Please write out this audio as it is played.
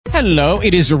Hello,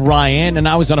 it is Ryan, and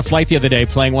I was on a flight the other day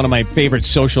playing one of my favorite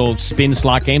social spin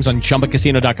slot games on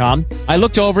ChumbaCasino.com. I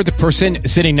looked over at the person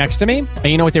sitting next to me, and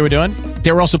you know what they were doing?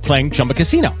 They were also playing Chumba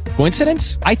Casino.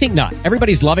 Coincidence? I think not.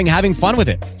 Everybody's loving having fun with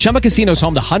it. Chumba Casino is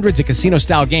home to hundreds of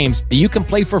casino-style games that you can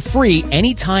play for free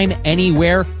anytime,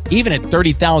 anywhere, even at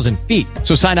 30,000 feet.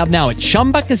 So sign up now at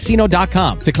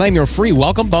ChumbaCasino.com to claim your free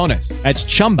welcome bonus. That's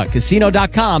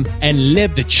ChumbaCasino.com and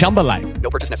live the Chumba life.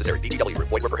 No purchase necessary. VGW.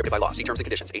 Void where prohibited by law. See terms and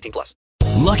conditions. 18+.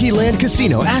 Lucky Land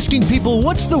Casino, asking people,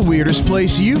 what's the weirdest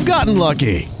place you've gotten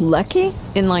lucky? Lucky?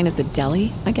 In line at the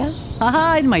deli, I guess?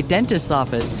 Aha, in my dentist's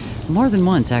office. More than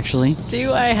once, actually.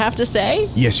 Do I have to say?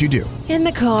 Yes, you do. In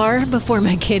the car before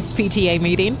my kids' PTA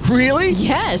meeting. Really?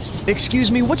 Yes. Excuse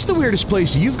me, what's the weirdest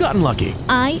place you've gotten lucky?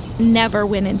 I never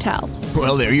win and tell.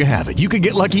 Well, there you have it. You can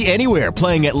get lucky anywhere,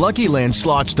 playing at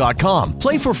LuckyLandSlots.com.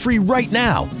 Play for free right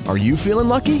now. Are you feeling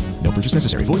lucky? No purchase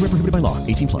necessary. Void where prohibited by law.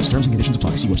 18+. Terms and conditions apply.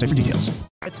 See website for details.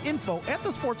 It's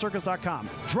info@thesportcircus.com.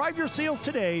 Drive your sales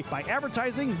today by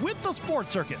advertising with the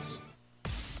Sports Circus.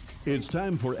 It's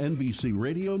time for NBC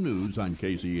Radio News on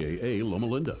KCAA Loma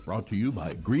Linda. Brought to you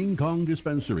by Green Kong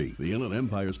Dispensary, the Inland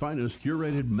Empire's finest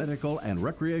curated medical and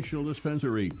recreational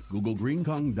dispensary. Google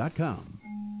greenkong.com.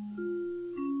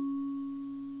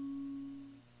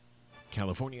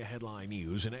 California headline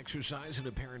news: an exercise in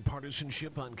apparent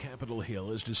partisanship on Capitol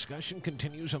Hill as discussion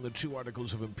continues on the 2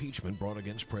 articles of impeachment brought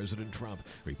against President Trump.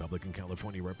 Republican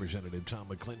California Representative Tom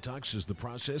McClintock says the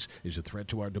process is a threat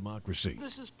to our democracy.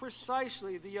 This is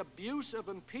precisely the abuse of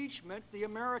impeachment the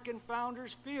American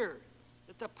founders feared,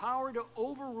 that the power to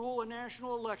overrule a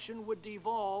national election would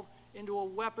devolve into a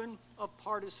weapon of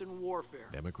partisan warfare.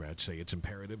 Democrats say it's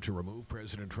imperative to remove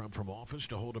President Trump from office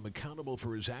to hold him accountable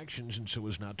for his actions and so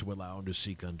as not to allow him to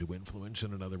seek undue influence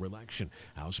in another election.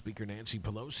 House Speaker Nancy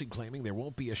Pelosi claiming there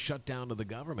won't be a shutdown of the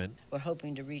government. We're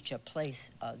hoping to reach a place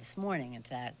this morning, in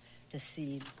fact, to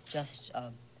see just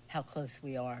how close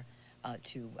we are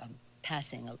to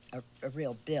passing a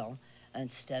real bill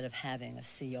instead of having a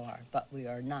CR, but we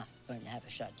are not going to have a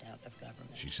shutdown of government.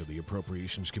 She said the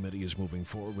Appropriations Committee is moving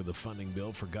forward with a funding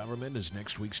bill for government as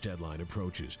next week's deadline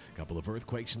approaches. A couple of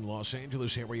earthquakes in the Los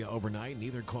Angeles area overnight,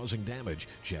 neither causing damage.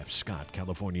 Jeff Scott,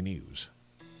 California News.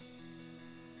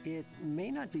 It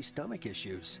may not be stomach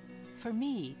issues. For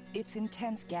me, it's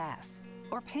intense gas,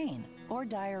 or pain, or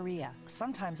diarrhea,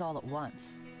 sometimes all at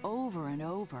once, over and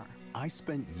over. I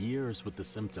spent years with the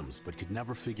symptoms, but could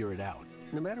never figure it out.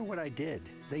 No matter what I did,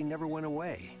 they never went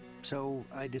away. So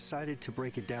I decided to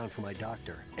break it down for my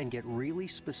doctor and get really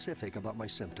specific about my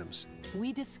symptoms.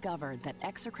 We discovered that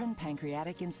exocrine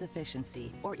pancreatic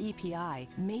insufficiency, or EPI,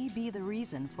 may be the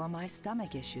reason for my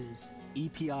stomach issues.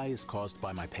 EPI is caused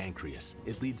by my pancreas.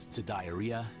 It leads to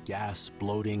diarrhea, gas,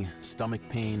 bloating, stomach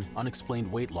pain, unexplained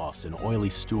weight loss, and oily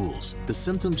stools. The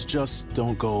symptoms just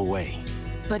don't go away.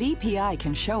 But EPI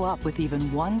can show up with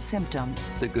even one symptom.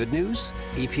 The good news?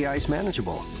 EPI is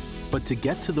manageable. But to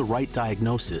get to the right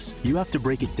diagnosis, you have to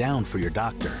break it down for your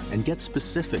doctor and get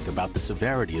specific about the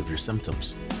severity of your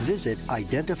symptoms. Visit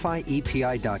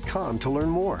identifyepi.com to learn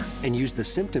more and use the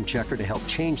symptom checker to help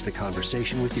change the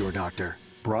conversation with your doctor.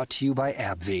 Brought to you by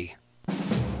AbbVie.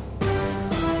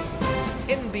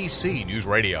 NBC News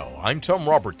Radio, I'm Tom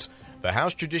Roberts. The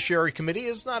House Judiciary Committee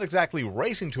is not exactly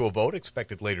racing to a vote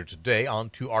expected later today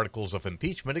on 2 articles of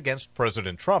impeachment against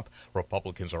President Trump.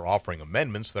 Republicans are offering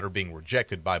amendments that are being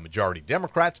rejected by majority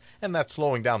Democrats, and that's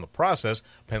slowing down the process.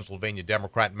 Pennsylvania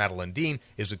Democrat Madeline Dean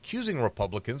is accusing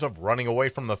Republicans of running away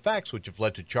from the facts, which have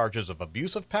led to charges of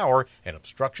abuse of power and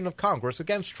obstruction of Congress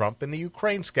against Trump in the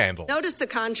Ukraine scandal. Notice the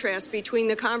contrast between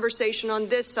the conversation on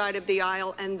this side of the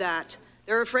aisle and that.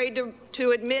 They're afraid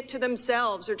to admit to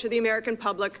themselves or to the American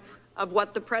public of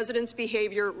what the president's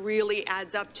behavior really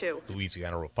adds up to.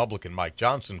 Louisiana Republican Mike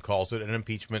Johnson calls it an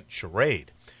impeachment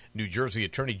charade. New Jersey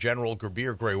Attorney General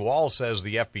Gurbir Grewal says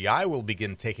the FBI will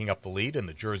begin taking up the lead in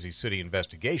the Jersey City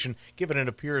investigation, given it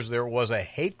appears there was a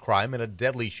hate crime in a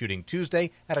deadly shooting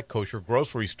Tuesday at a kosher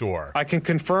grocery store. I can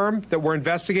confirm that we're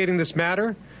investigating this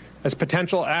matter as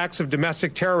potential acts of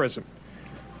domestic terrorism,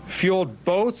 fueled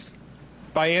both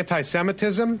by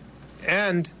anti-Semitism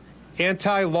and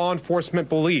anti-law enforcement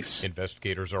beliefs.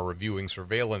 Investigators are reviewing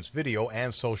surveillance video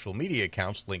and social media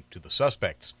accounts linked to the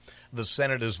suspects. The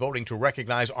Senate is voting to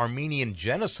recognize Armenian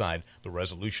genocide. The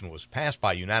resolution was passed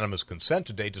by unanimous consent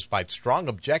today despite strong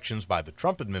objections by the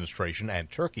Trump administration and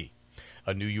Turkey.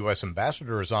 A new U.S.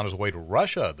 ambassador is on his way to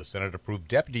Russia. The Senate approved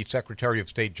Deputy Secretary of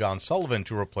State John Sullivan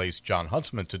to replace John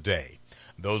Huntsman today.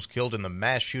 Those killed in the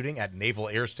mass shooting at Naval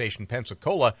Air Station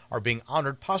Pensacola are being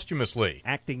honored posthumously.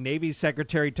 Acting Navy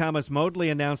Secretary Thomas Modly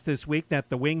announced this week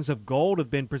that the Wings of Gold have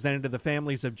been presented to the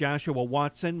families of Joshua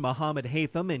Watson, Muhammad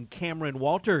Hatham, and Cameron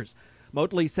Walters.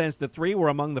 Motley says the three were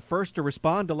among the first to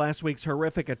respond to last week's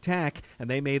horrific attack, and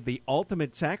they made the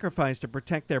ultimate sacrifice to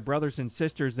protect their brothers and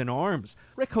sisters in arms.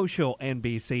 Rick Hoschel,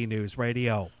 NBC News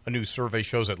Radio. A new survey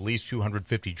shows at least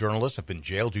 250 journalists have been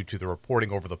jailed due to the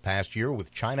reporting over the past year,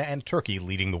 with China and Turkey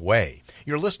leading the way.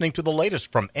 You're listening to the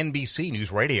latest from NBC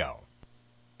News Radio.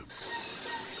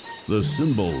 The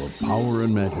symbol of power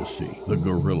and majesty, the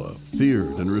gorilla,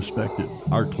 feared and respected.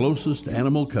 Our closest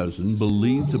animal cousin,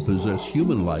 believed to possess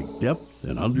human-like depth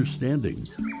and understanding.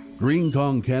 Green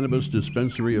Kong Cannabis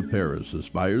Dispensary of Paris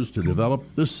aspires to develop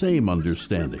the same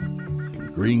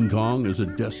understanding. Green Kong is a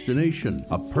destination,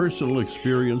 a personal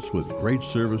experience with great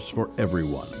service for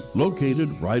everyone. Located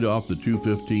right off the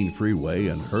 215 freeway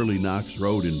and Hurley Knox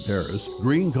Road in Paris,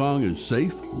 Green Kong is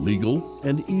safe, legal,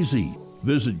 and easy.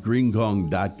 Visit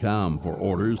greenkong.com for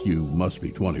orders. You must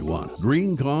be 21.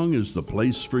 Green Kong is the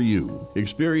place for you.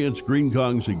 Experience Green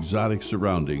Kong's exotic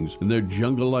surroundings in their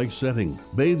jungle-like setting.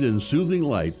 Bathed in soothing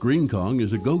light, Green Kong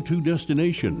is a go-to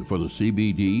destination for the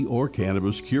CBD or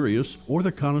cannabis curious or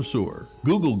the connoisseur.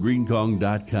 Google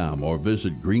greenkong.com or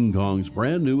visit Green Kong's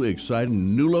brand new,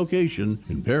 exciting new location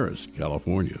in Paris,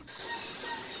 California.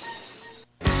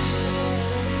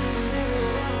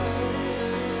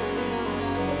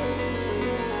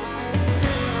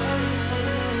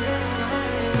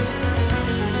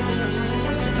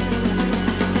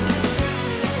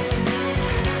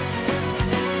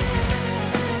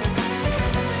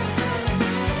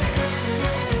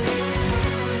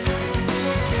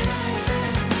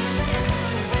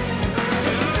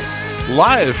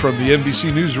 Live from the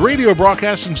NBC News Radio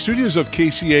broadcasting studios of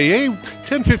KCAA,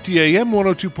 1050 AM,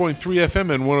 102.3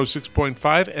 FM, and 106.5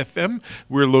 FM.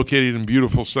 We're located in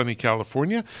beautiful sunny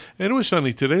California, and it was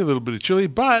sunny today, a little bit of chilly,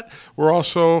 but we're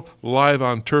also live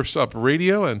on Turf's Up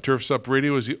Radio, and Turf's Up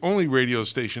Radio is the only radio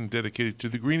station dedicated to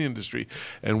the green industry.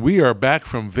 And we are back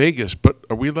from Vegas, but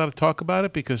are we allowed to talk about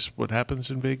it? Because what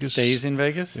happens in Vegas stays in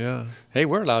Vegas? Yeah. Hey,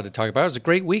 we're allowed to talk about it. It was a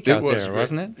great week out there,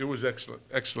 wasn't it? It was excellent,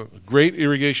 excellent. Great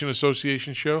Irrigation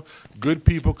Association show. Good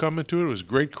people coming to it. It was a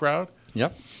great crowd.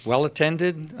 Yep, well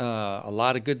attended. A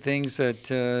lot of good things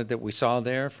that we saw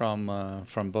there from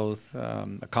both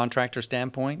a contractor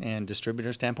standpoint and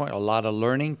distributor standpoint. A lot of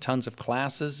learning, tons of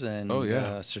classes and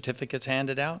certificates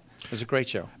handed out. It was a great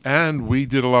show. And we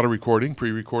did a lot of recording,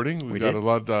 pre-recording. We got a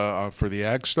lot for the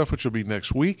ag stuff, which will be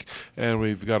next week. And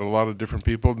we've got a lot of different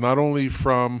people, not only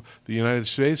from the United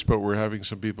States, but we're having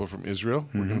some people from Israel.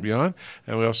 We're going to be on,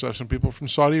 and we also have some people from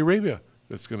Saudi Arabia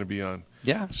that's going to be on.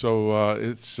 Yeah. So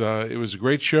it was a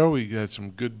great show. We had some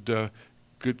good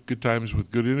times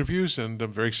with good interviews, and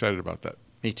I'm very excited about that.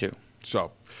 Me too.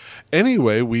 So,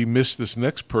 anyway, we missed this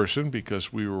next person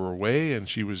because we were away and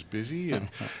she was busy, and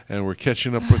we're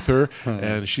catching up with her.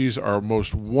 And she's our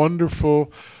most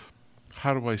wonderful,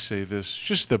 how do I say this,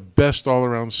 just the best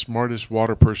all-around smartest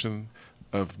water person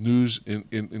of news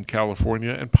in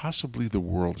California and possibly the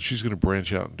world. She's going to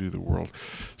branch out and do the world.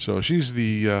 So she's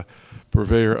the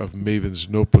purveyor of Maven's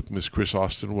Notebook, Miss Chris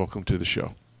Austin. Welcome to the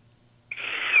show.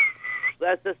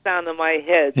 That's the sound of my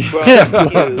head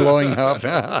blowing up.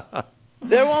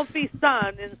 There won't be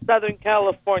sun in Southern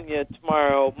California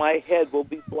tomorrow. My head will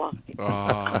be blocking.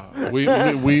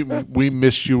 We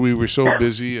missed you. We were so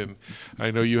busy, and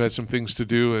I know you had some things to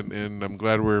do, and I'm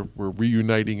glad we're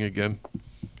reuniting again.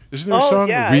 Isn't there a song,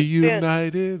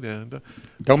 Reunited? And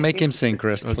don't make him sing,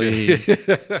 Chris, please.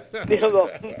 No.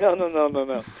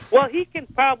 Well, he can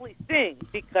probably sing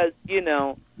because,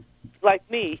 like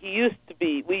me,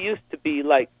 we used to be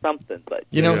like something. But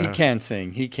he can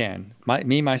sing. He can.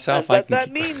 Myself, I can.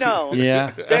 Let me know.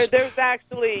 Yeah. There's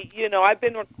actually, I've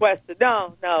been requested.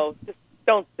 No, just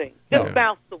don't sing. Just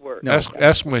mouth the word. No.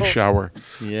 Ask my shower.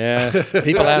 Yes.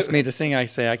 People ask me to sing. I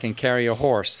say I can carry a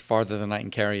horse farther than I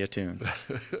can carry a tune.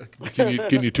 Can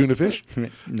you tune a fish?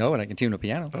 No, and I can tune a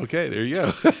piano. Okay, there you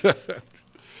go.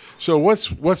 So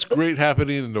what's great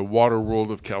happening in the water world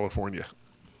of California?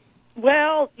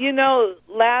 Well,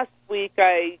 last week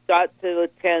I got to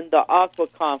attend the Aqua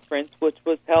Conference, which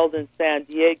was held in San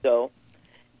Diego.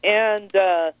 And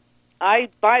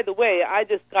by the way, I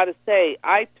just got to say,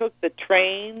 I took the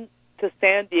train to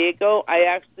San Diego. I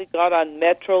actually got on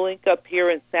Metrolink up here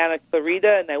in Santa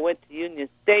Clarita, and I went to Union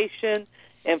Station.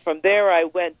 And from there, I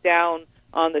went down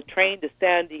on the train to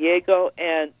San Diego,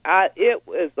 and it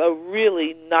was a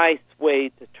really nice way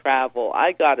to travel,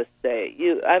 I got to say.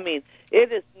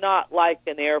 It is not like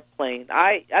an airplane.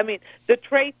 I mean, the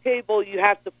tray table you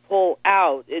have to pull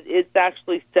out. It's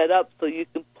actually set up so you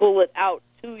can pull it out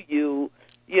to you.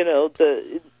 You know,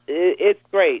 it's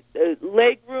great.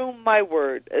 Leg room, my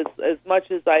word. As much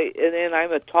as and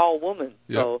I'm a tall woman,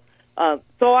 so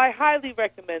I highly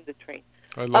recommend the train.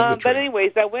 I love the train. But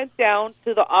anyways, I went down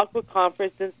to the Aqua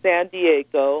Conference in San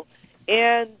Diego.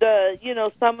 And,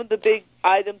 some of the big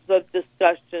items of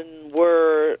discussion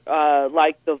were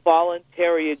like the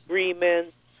voluntary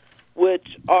agreements,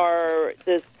 which are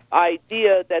this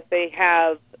idea that they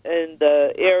have in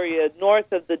the area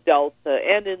north of the Delta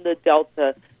and in the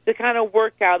Delta to kind of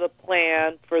work out a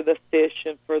plan for the fish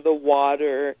and for the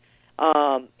water.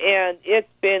 And it's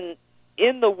been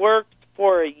in the works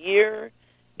for a year.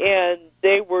 And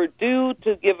they were due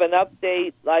to give an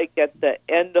update like at the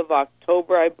end of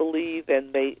October, I believe,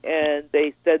 and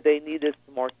they said they needed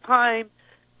some more time.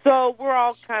 So we're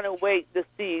all kind of waiting to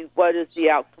see what is the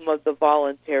outcome of the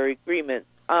voluntary agreement.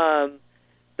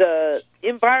 The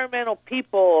environmental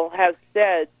people have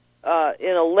said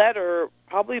in a letter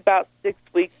probably about 6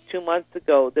 weeks, 2 months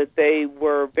ago, that they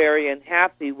were very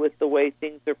unhappy with the way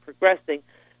things are progressing,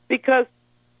 because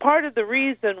part of the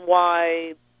reason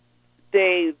why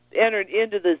they've entered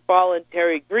into this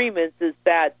voluntary agreements is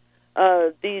that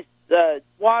these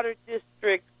water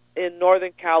districts in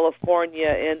Northern California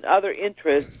and other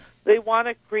interests, they want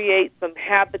to create some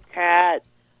habitat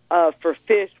for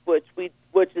fish, which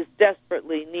is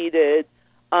desperately needed,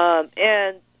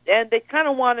 and they kind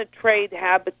of want to trade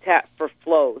habitat for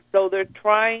flow. So they're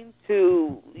trying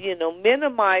to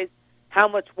minimize how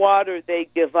much water they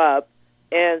give up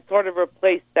and sort of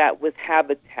replace that with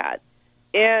habitat.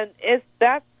 And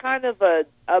that's kind of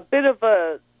a bit of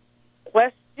a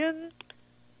question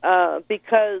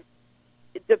because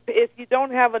if you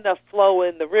don't have enough flow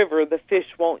in the river, the fish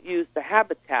won't use the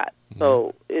habitat. Mm-hmm.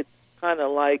 So it's kind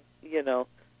of like,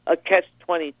 a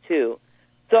catch-22.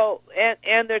 So,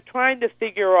 and they're trying to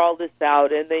figure all this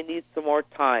out, and they need some more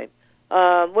time,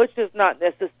 which is not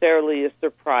necessarily a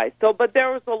surprise. So, but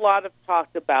there was a lot of talk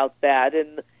about that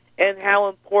and how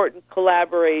important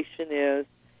collaboration is.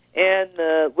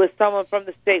 And with someone from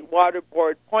the State Water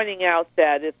Board pointing out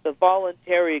that if the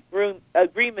voluntary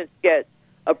agreements get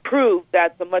approved,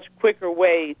 that's a much quicker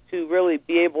way to really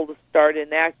be able to start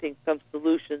enacting some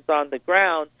solutions on the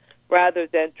ground rather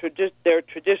than their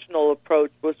traditional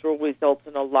approach, which will result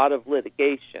in a lot of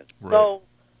litigation. Right. So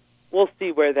we'll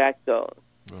see where that goes.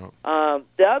 Oh.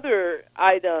 The other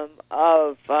item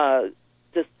of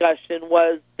discussion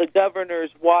was the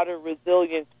governor's water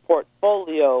resilience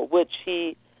portfolio, which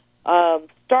he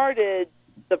started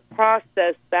the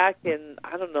process back in,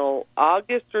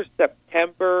 August or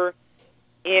September,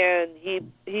 and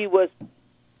he was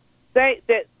saying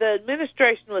that the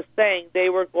administration was saying they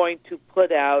were going to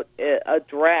put out a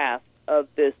draft of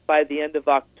this by the end of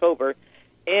October,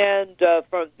 and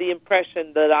from the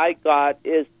impression that I got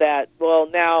is that, well,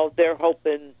 now they're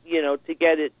hoping, to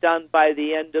get it done by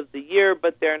the end of the year,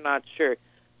 but they're not sure.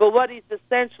 But what he's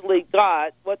essentially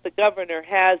got, what the governor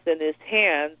has in his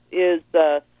hands, is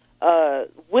a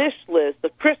wish list, a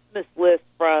Christmas list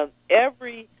from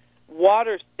every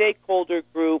water stakeholder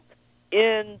group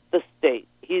in the state.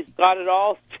 He's got it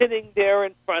all sitting there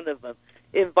in front of him.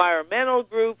 Environmental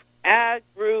groups, ag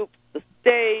groups, the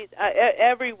state,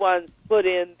 everyone's put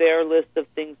in their list of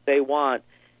things they want.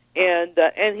 And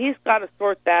he's got to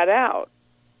sort that out.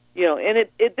 And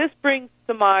this brings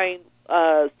to mind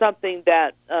something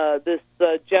that this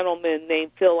gentleman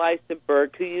named Phil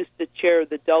Eisenberg, who used to chair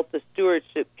the Delta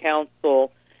Stewardship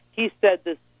Council, he said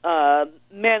this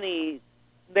many,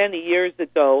 many years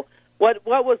ago. What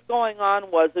was going on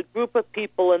was a group of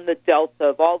people in the Delta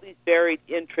of all these varied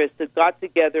interests that got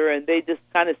together, and they just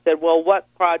kind of said, well, what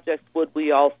projects would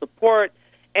we all support?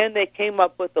 And they came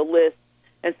up with a list.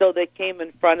 And so they came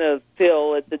in front of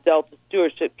Phil at the Delta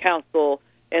Stewardship Council,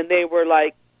 and they were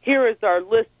like, here is our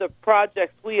list of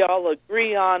projects we all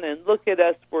agree on, and look at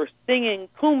us, we're singing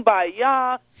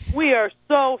Kumbaya. We are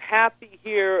so happy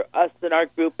here, us in our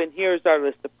group, and here's our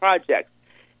list of projects.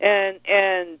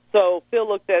 And so Phil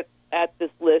looked at this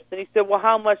list, and he said, well,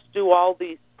 how much do all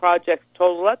these projects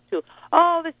total up to?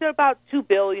 Oh, they said about $2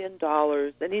 billion.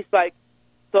 And he's like,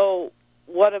 so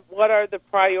what are the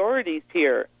priorities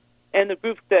here? And the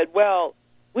group said, well,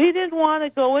 we didn't want to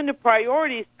go into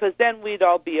priorities because then we'd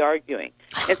all be arguing.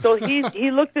 And so he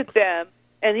looked at them,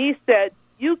 and he said,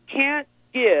 you can't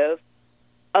give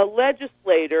a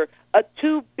legislator a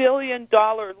 $2 billion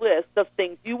list of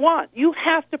things you want. You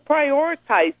have to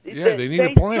prioritize. Yeah, they need a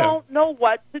plan. They don't know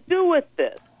what to do with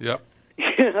this. Yep.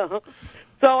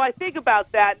 So I think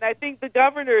about that, and I think the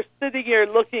governor is sitting here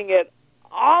looking at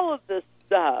all of this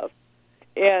stuff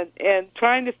and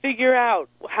trying to figure out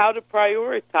how to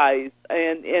prioritize,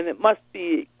 and it must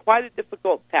be quite a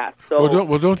difficult task. So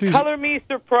don't these color me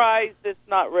surprised it's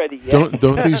not ready yet.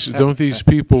 don't these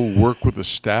people work with the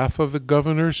staff of the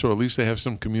governor, so at least they have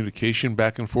some communication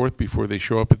back and forth before they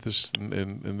show up at this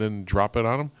and then drop it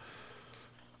on them?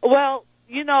 Well,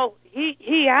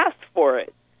 he asked for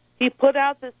it. He put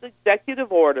out this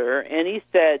executive order, and he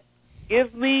said,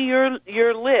 give me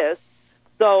your list.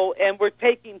 So, and we're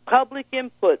taking public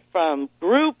input from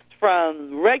groups,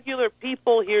 from regular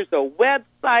people. Here's a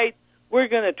website. We're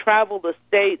going to travel the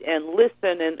state and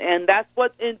listen, and that's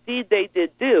what indeed they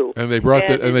did do. And they brought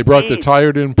the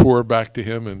tired and poor back to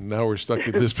him, and now we're stuck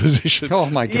in this position. Oh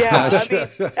my gosh!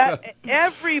 Yeah,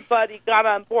 everybody got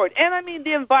on board, and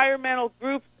the environmental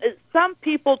groups. Some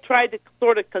people tried to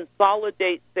sort of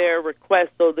consolidate their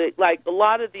requests so that, like, a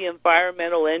lot of the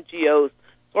environmental NGOs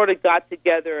sort of got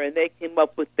together and they came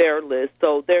up with their list.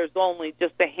 So there's only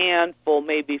just a handful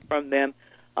maybe from them.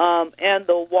 And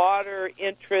the water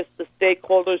interests, the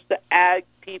stakeholders, the ag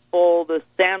people, the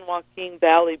San Joaquin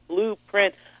Valley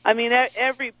Blueprint.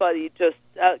 Everybody just,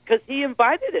 because he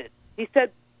invited it. He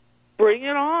said, bring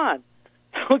it on.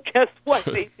 So guess what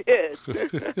they did?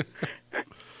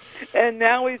 And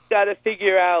now we've got to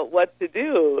figure out what to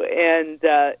do, and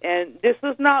this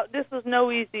is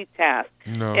no easy task.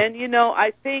 No. And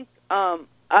I think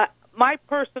my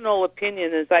personal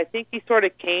opinion is I think he sort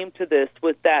of came to this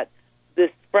with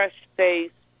this fresh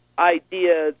face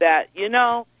idea that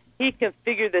he can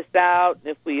figure this out,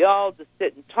 and if we all just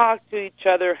sit and talk to each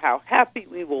other, how happy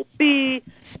we will be,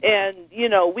 and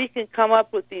we can come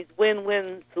up with these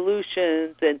win-win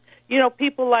solutions. And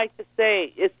people like to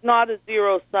say it's not a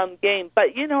zero-sum game, but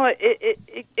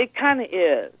it kind of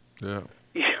is. Yeah.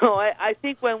 I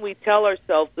think when we tell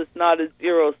ourselves it's not a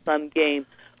zero-sum game,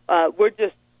 we're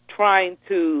just trying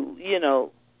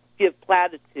to give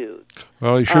platitudes.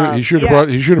 Well, he should have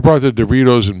brought the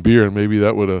Doritos and beer, and maybe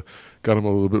that would have got him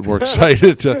a little bit more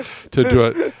excited to do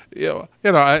it.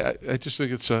 I just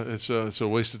think it's a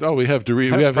waste of. Oh, we have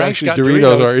Doritos. We have actually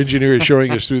Doritos. Our engineer is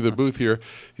showing us through the booth here.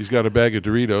 He's got a bag of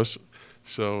Doritos.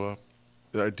 So,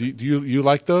 do you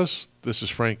like those? This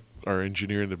is Frank, our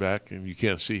engineer in the back, and you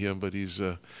can't see him, but he's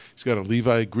got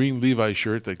a green Levi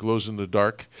shirt that glows in the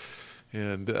dark,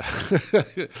 and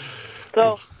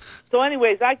So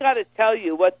anyways, I got to tell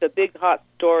you what the big hot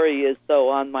story is, though,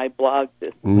 on my blog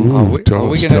this week. Are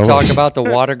we going to talk about the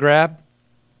water grab?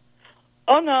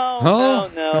 Oh, no.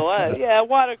 Yeah,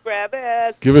 water grab.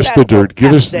 Give us the dirt. I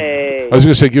was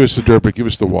going to say give us the dirt, but give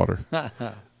us the water.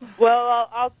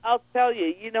 Well, I'll tell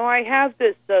you. I have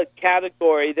this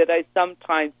category that I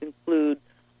sometimes include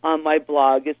on my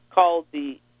blog. It's called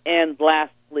the "and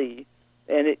lastly,"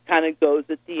 and it kind of goes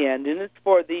at the end, and it's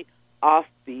for the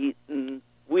offbeat and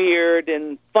weird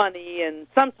and funny and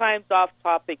sometimes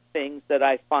off-topic things that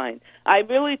I find. I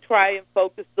really try and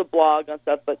focus the blog on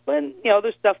stuff, but when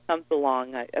other stuff comes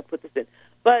along, I put this in.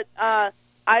 But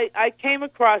I came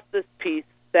across this piece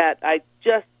that I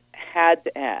just had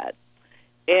to add,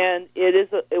 and it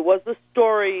was a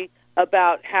story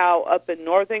about how up in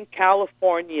Northern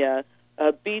California,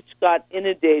 a beach got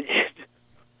inundated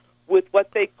with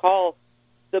what they call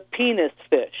the penis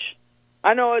fish.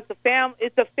 I know it's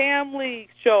a family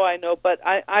show, I know, but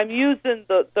I'm using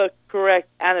the correct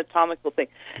anatomical thing.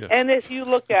 Yes. And if you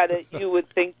look at it, you would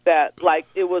think that like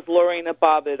it was Lorena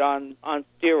Bobbitt on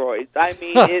steroids. I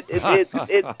mean,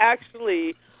 it's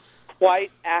actually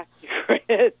quite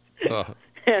accurate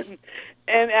and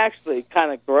actually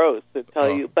kind of gross to tell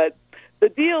you. But the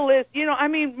deal is,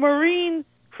 marine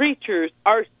creatures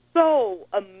are so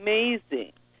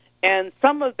amazing. And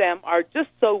some of them are just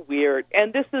so weird.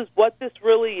 And this is what this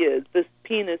really is, this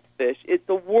penis fish. It's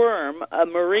a worm, a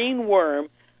marine worm,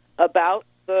 about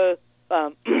the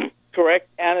correct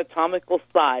anatomical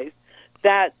size,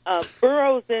 that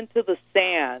burrows into the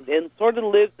sand and sort of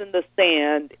lives in the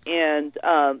sand and,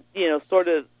 sort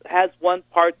of has one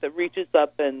part that reaches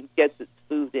up and gets its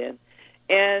food in.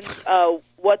 And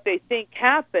what they think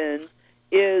happened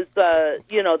is,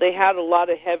 they had a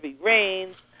lot of heavy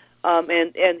rains,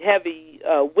 and heavy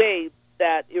waves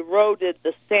that eroded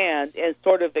the sand and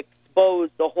sort of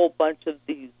exposed a whole bunch of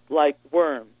these, like,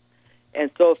 worms. And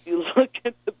so if you look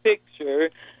at the picture,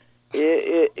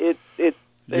 it's pretty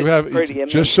amazing.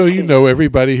 Just so you know,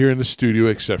 everybody here in the studio,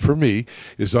 except for me,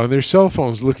 is on their cell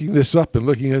phones looking this up and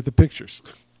looking at the pictures.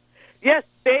 Yes,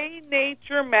 Bay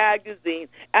Nature magazine.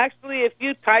 Actually, if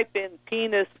you type in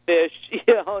penis fish,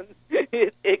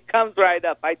 it comes right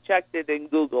up. I checked it in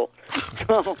Google.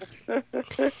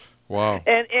 Wow.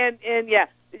 And yeah.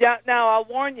 Now I'll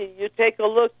warn you. You take a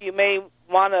look. You may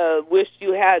want to wish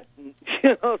you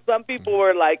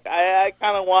were like, I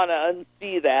kind of want to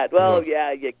unsee that. Well,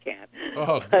 yeah, you can.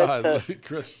 Oh, God,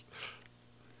 Chris.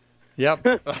 Yep.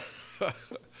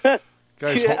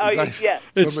 Guys,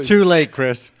 It's too late,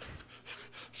 Chris.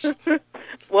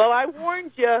 Well, I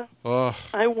warned you. Oh.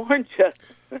 I warned you.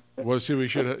 Well, see, we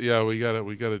should. We got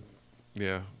to.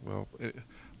 Yeah. Well,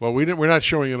 we're not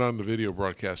showing it on the video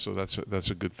broadcast, so that's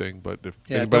a good thing. But if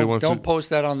anybody wants don't to, post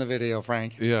that on the video,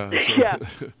 Frank. Yeah. So. Yeah.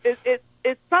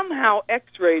 It's somehow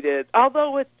X-rated,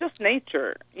 although it's just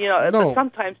nature. But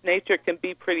sometimes nature can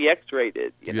be pretty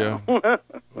X-rated. You know?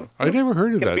 I never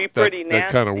heard of Can be pretty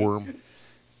that kind of nasty. worm.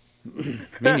 Me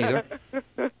neither.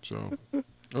 So,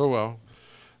 oh well,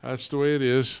 that's the way it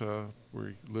is.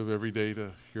 We live every day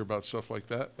to hear about stuff like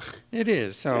that. It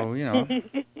is. So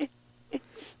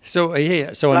So Like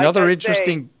another I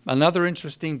interesting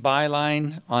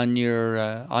byline on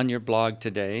your blog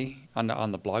today,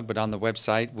 on the blog, but on the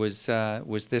website was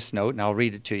this note, and I'll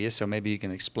read it to you so maybe you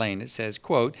can explain. It says,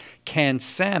 quote, "Can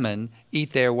salmon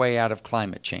eat their way out of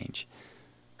climate change?"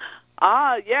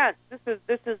 Yes,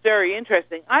 this is very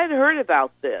interesting. I had heard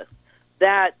about this,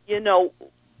 that,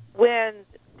 when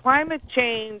climate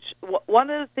change, one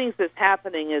of the things that's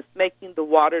happening is making the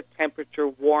water temperature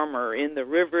warmer in the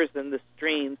rivers and the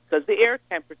streams, because the air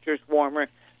temperature is warmer,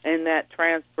 and that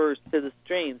transfers to the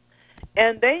streams.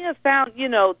 And they have found,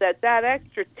 that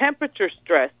extra temperature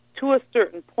stress to a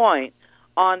certain point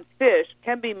on fish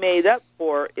can be made up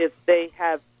for if they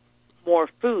have more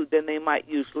food than they might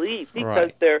usually eat,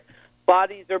 because their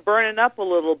bodies are burning up a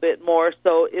little bit more.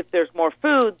 So if there's more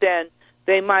food, then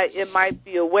it might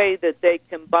be a way that they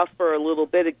can buffer a little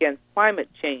bit against climate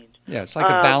change. Yeah, it's like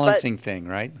a balancing thing,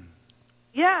 right?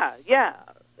 Yeah.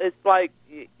 It's like,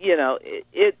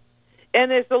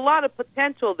 and there's a lot of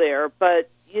potential there, but,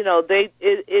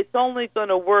 it's only going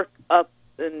to work up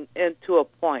and to a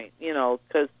point,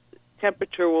 because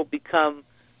temperature will become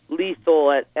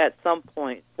lethal at some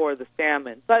point for the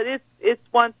salmon. But it's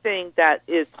one thing that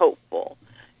is hopeful.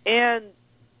 And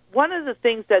one of the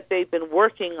things that they've been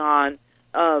working on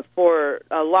for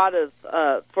a lot of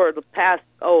for the past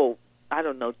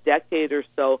decade or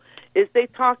so is they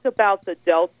talk about the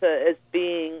Delta as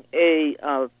being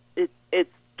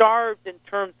it's starved in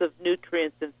terms of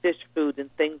nutrients and fish food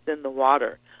and things in the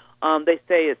water. They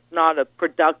say it's not a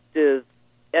productive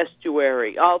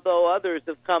estuary, although others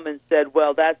have come and said,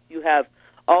 well, you have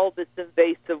all this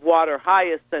invasive water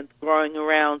hyacinth growing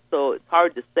around, so it's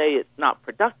hard to say it's not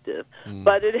productive.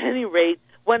 But at any rate,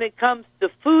 when it comes to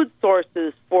food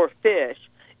sources for fish,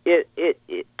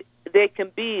 they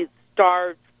can be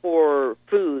starved for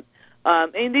food.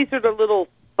 And these are the little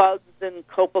bugs and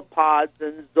copepods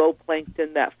and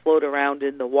zooplankton that float around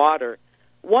in the water.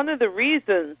 One of the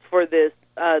reasons for this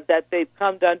that they've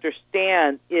come to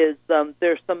understand is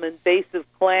there's some invasive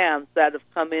clams that have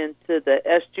come into the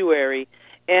estuary,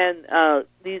 and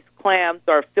these clams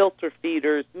are filter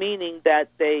feeders, meaning that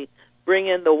they bring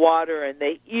in the water and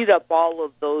they eat up all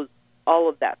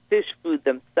of that fish food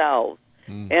themselves,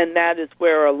 and that is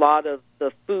where a lot of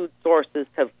the food sources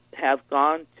have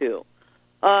gone to.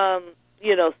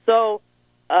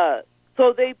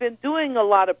 So they've been doing a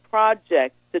lot of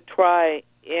projects to try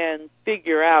and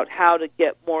figure out how to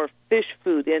get more fish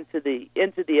food into the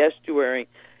estuary.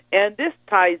 And this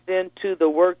ties into the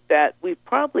work that we've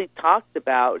probably talked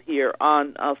about here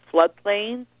on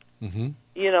floodplains,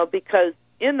 because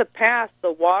in the past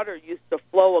the water used to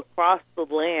flow across the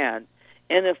land,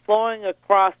 and in flowing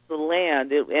across the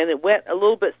land, it went a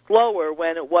little bit slower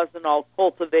when it wasn't all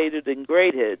cultivated and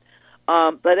graded.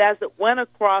 But as it went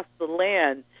across the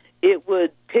land, it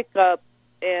would pick up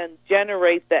and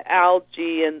generate the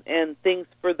algae and things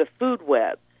for the food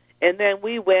web. And then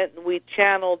we went and we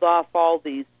channeled off all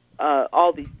these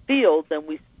fields, and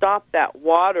we stopped that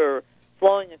water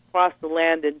flowing across the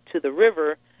land into the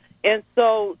river. And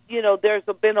so, there's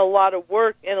been a lot of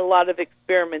work and a lot of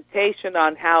experimentation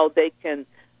on how they can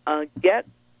get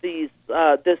this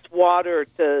water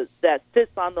that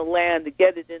sits on the land to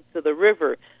get it into the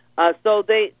river. So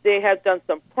they have done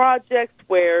some projects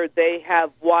where they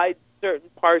have widened certain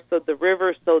parts of the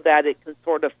river so that it can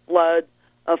sort of flood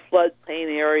a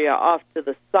floodplain area off to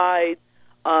the side.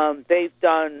 They've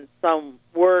done some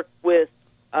work with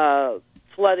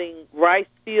flooding rice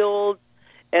fields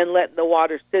and letting the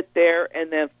water sit there, and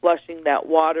then flushing that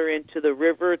water into the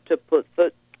river to put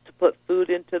food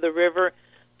into the river.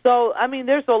 So,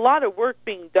 there's a lot of work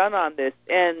being done on this,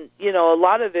 and, a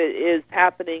lot of it is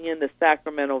happening in the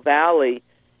Sacramento Valley,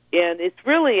 and it's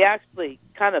really actually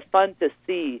kind of fun to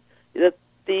see.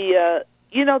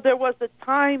 There was a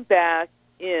time back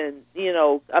in,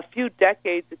 a few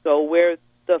decades ago where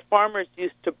the farmers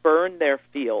used to burn their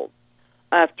fields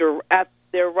at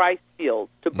their rice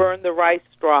fields, to burn the rice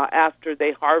straw after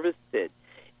they harvested.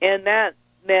 And that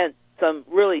meant some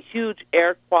really huge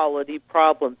air quality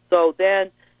problems. So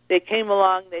then they came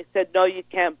along, they said, no, you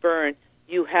can't burn.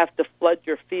 You have to flood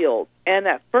your fields. And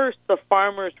at first, the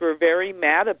farmers were very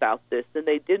mad about this, and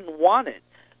they didn't want it.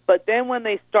 But then when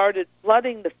they started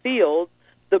flooding the fields,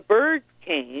 the birds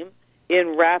came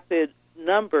in rapid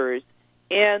numbers,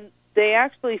 and they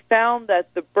actually found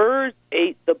that the birds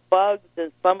ate the bugs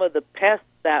and some of the pests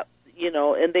that,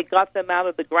 and they got them out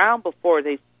of the ground before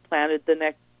they planted the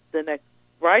next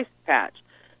rice patch.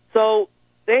 So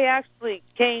they actually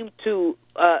came to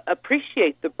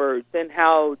appreciate the birds and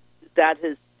how that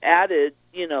has added,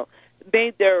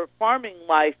 made their farming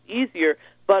life easier,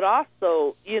 but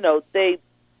also, they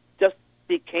just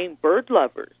became bird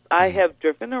lovers. I have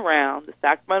driven around the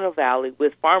Sacramento Valley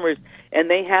with farmers, and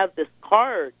they have this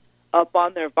card up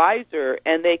on their visor,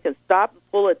 and they can stop and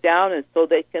pull it down, and so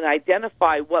they can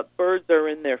identify what birds are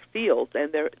in their fields.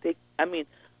 And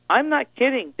I'm not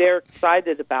kidding. They're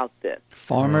excited about this.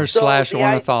 Farmers /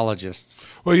 ornithologists.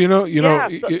 Well,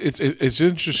 it's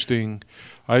interesting.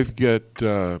 I forget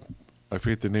the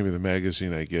name of the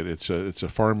magazine I get. It's a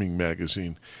farming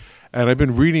magazine. And I've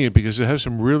been reading it because it has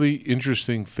some really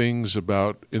interesting things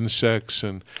about insects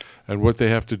and what they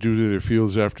have to do to their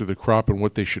fields after the crop and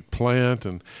what they should plant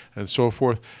and so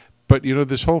forth. But,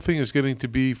 this whole thing is getting to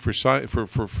be, for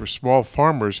small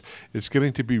farmers, it's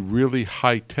getting to be really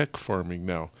high-tech farming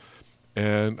now.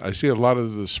 And I see a lot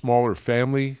of the smaller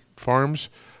family farms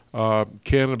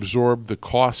can't absorb the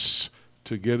costs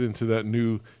to get into that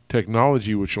new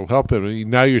technology, which will help them.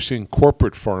 And now you're seeing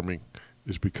corporate farming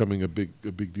is becoming a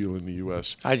big deal in the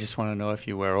U.S. I just want to know if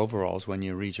you wear overalls when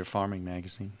you read your farming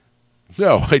magazine.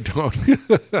 No, I don't.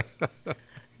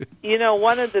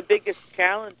 One of the biggest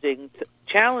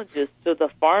challenges to the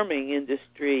farming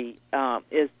industry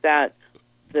is that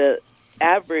the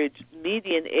average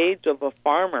median age of a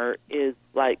farmer is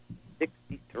like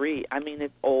 63. I mean,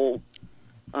 it's old.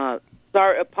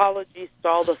 Sorry, apologies to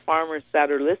all the farmers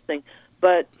that are listening,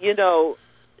 but,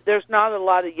 there's not a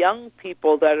lot of young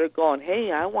people that are going,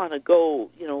 hey, I want to go,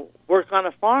 work on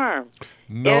a farm.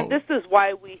 No. And this is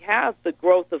why we have the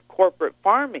growth of corporate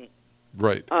farming.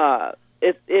 Right.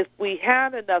 If we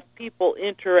had enough people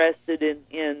interested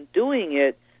in doing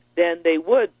it, then they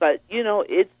would. But,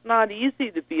 it's not easy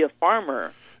to be a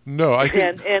farmer. No, I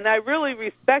think... And I really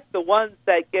respect the ones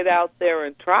that get out there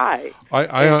and try.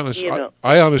 I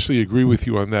honestly agree with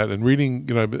you on that. And reading,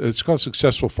 it's called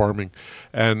Successful Farming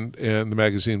and the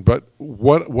magazine. But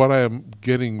what I am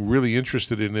getting really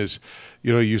interested in is,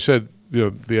 you said,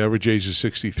 the average age is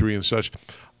 63 and such.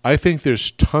 I think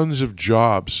there's tons of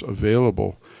jobs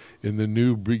available in the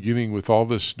new beginning with all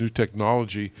this new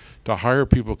technology to hire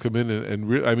people come in and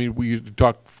we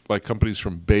talk like companies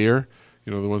from Bayer,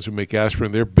 the ones who make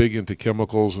aspirin. They're big into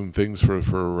chemicals and things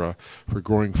for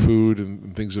growing food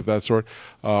and things of that sort.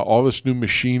 All this new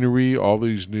machinery, all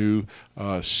these new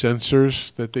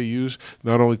sensors that they use,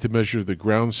 not only to measure the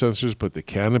ground sensors but the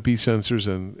canopy sensors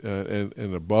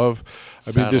and above.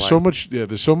 I mean, there's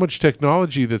so much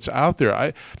technology that's out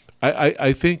there.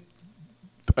 I think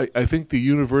the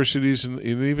universities and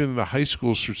even the high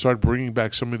schools should start bringing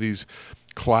back some of these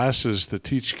classes to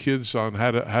teach kids on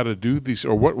how to do these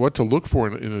or what to look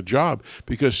for in a job,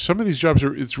 because some of these jobs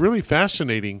it's really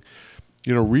fascinating,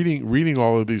 reading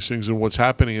all of these things and what's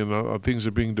happening and things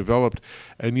are being developed,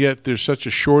 and yet there's such a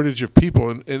shortage of people,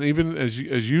 and even as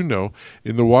you know,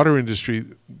 in the water industry,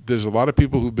 there's a lot of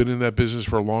people who've been in that business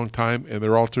for a long time, and a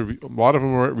lot of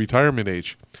them are at retirement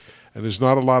age, and there's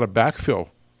not a lot of backfill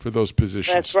for those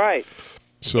positions. That's right.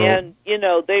 So, and,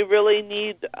 they really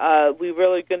need, we're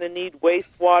really going to need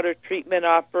wastewater treatment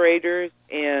operators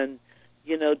and,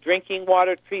 drinking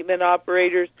water treatment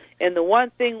operators. And the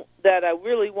one thing that I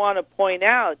really want to point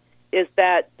out is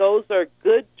that those are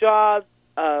good jobs,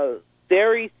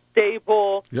 very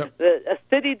stable. Yep. A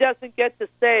city doesn't get to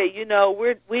say,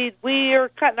 we are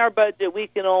cutting our budget. We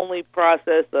can only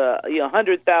process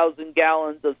 100,000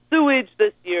 gallons of sewage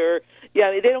this year.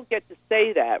 Yeah, they don't get to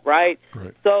say that, right?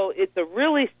 So it's a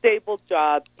really stable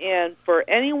job, and for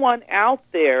anyone out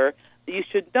there, you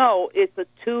should know it's a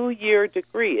 2-year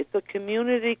degree. It's a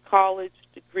community college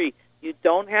degree. You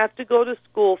don't have to go to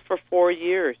school for 4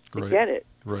 years to get it.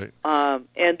 Right.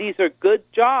 And these are good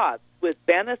jobs with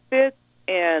benefits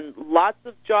and lots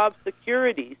of job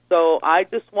security. So I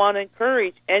just want to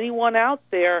encourage anyone out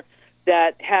there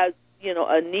that has,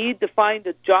 a need to find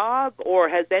a job or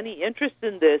has any interest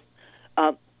in this,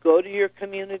 go to your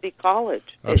community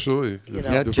college. Absolutely.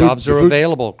 Jobs are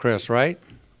available, Chris, right?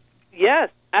 Yes,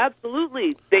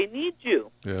 absolutely. They need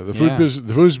you. Yeah, the food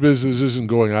business isn't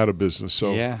going out of business.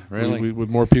 So yeah, really, with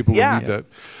more people, we need that.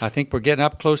 I think we're getting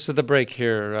up close to the break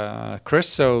here, Chris.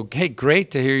 So, hey,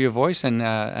 great to hear your voice and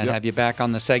have you back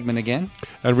on the segment again.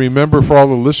 And remember, for all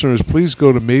the listeners, please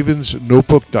go to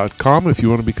mavensnotebook.com. If you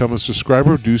want to become a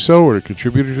subscriber, do so, or a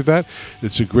contributor to that.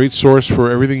 It's a great source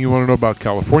for everything you want to know about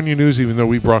California news, even though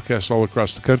we broadcast all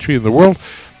across the country and the world.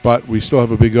 But we still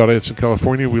have a big audience in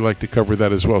California. We like to cover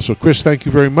that as well. So, Chris, thank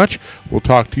you very much. We'll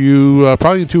talk to you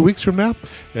probably in 2 weeks from now,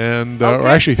 and or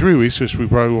actually 3 weeks, because we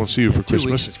probably won't see you for 2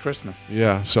 Christmas. weeks is Christmas.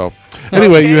 Yeah. So,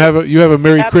 anyway, you have a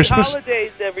Merry Happy Christmas. Happy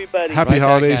holidays, everybody. Happy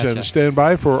holidays, and stand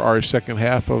by for our second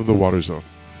half of the Water Zone.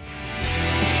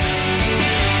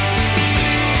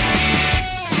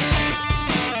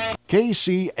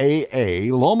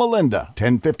 KCAA Loma Linda,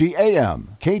 1050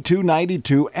 AM,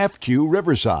 K292FQ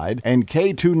Riverside, and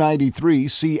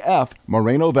K293CF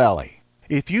Moreno Valley.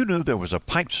 If you knew there was a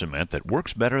pipe cement that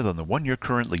works better than the one you're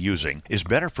currently using, is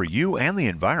better for you and the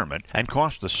environment, and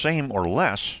costs the same or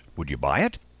less, would you buy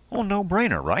it? Oh,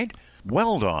 no-brainer, right?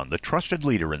 Weldon, the trusted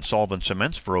leader in solvent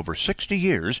cements for over 60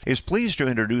 years, is pleased to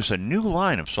introduce a new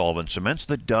line of solvent cements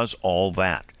that does all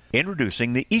that.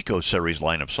 Introducing the Eco Series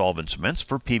line of solvent cements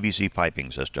for PVC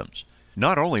piping systems.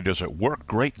 Not only does it work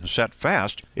great and set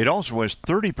fast, it also has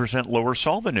 30% lower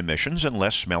solvent emissions and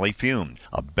less smelly fumes.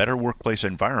 A better workplace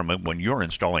environment when you're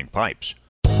installing pipes.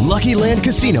 Lucky Land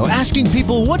Casino, asking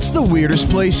people, what's the weirdest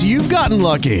place you've gotten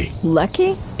lucky?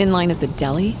 Lucky? In line at the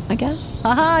deli, I guess?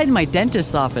 Aha, in my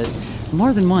dentist's office.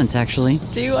 More than once, actually.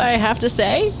 Do I have to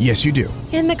say? Yes, you do.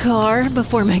 In the car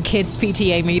before my kids'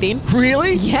 PTA meeting.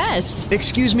 Really? Yes.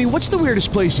 Excuse me, what's the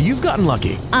weirdest place you've gotten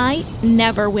lucky? I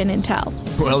never win and tell.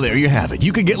 Well, there you have it.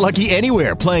 You can get lucky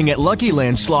anywhere, playing at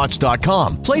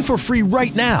LuckyLandSlots.com. Play for free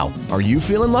right now. Are you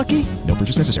feeling lucky? No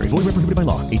purchase necessary. Void where prohibited by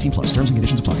law. 18+. Terms and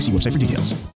conditions apply. See website for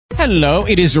details. Hello,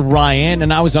 it is Ryan,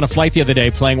 and I was on a flight the other day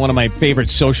playing one of my favorite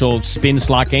social spin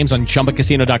slot games on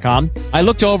ChumbaCasino.com. I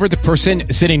looked over at the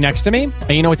person sitting next to me,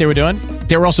 and you know what they were doing?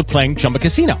 They were also playing Chumba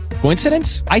Casino.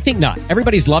 Coincidence? I think not.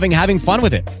 Everybody's loving having fun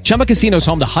with it. Chumba Casino is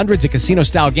home to hundreds of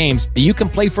casino-style games that you can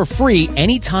play for free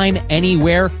anytime,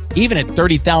 anywhere, even at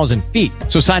 30,000 feet.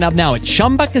 So sign up now at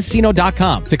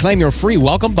ChumbaCasino.com to claim your free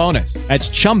welcome bonus. That's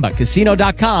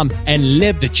ChumbaCasino.com and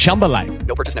live the Chumba life.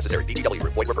 No purchase necessary. VGW.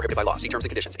 Void where prohibited by law. See terms and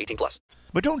conditions. 18+.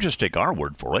 But don't just take our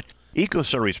word for it. Eco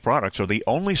Series products are the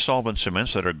only solvent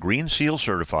cements that are Green Seal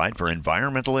certified for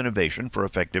environmental innovation for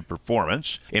effective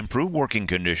performance, improved working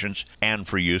conditions, and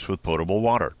for use with potable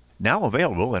water. Now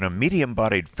available in a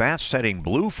medium-bodied fast-setting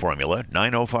blue formula,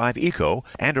 905 Eco,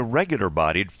 and a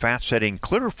regular-bodied fast-setting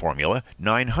clear formula,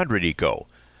 900 Eco.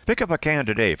 Pick up a can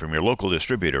today from your local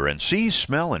distributor and see,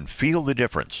 smell, and feel the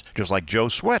difference, just like Joe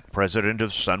Sweat, president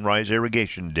of Sunrise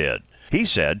Irrigation, did. He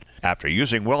said, after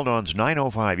using Weldon's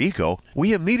 905 Eco,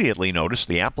 we immediately noticed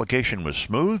the application was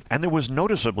smooth and there was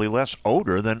noticeably less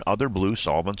odor than other blue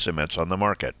solvent cements on the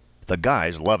market. The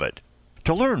guys love it.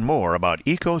 To learn more about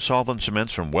Eco solvent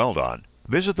cements from Weldon,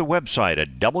 visit the website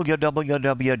at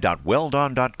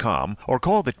www.weldon.com or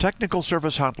call the technical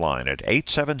service hotline at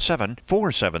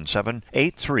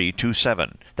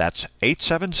 877-477-8327. That's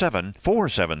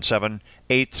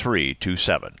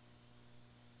 877-477-8327.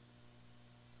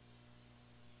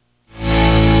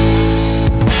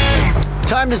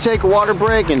 Time to take a water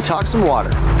break and talk some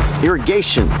water.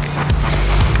 Irrigation.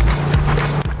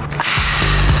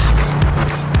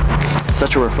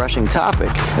 Such a refreshing topic.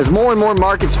 As more and more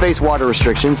markets face water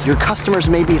restrictions, your customers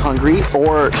may be hungry,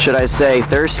 or should I say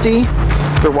thirsty,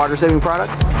 for water-saving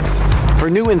products. For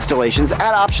new installations,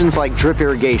 add options like drip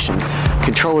irrigation,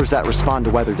 controllers that respond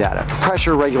to weather data,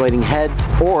 pressure-regulating heads,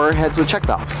 or heads with check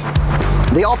valves.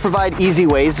 They all provide easy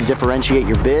ways to differentiate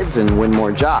your bids and win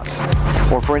more jobs.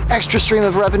 Or for an extra stream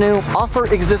of revenue,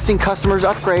 offer existing customers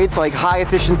upgrades like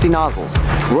high-efficiency nozzles,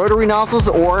 rotary nozzles,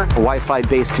 or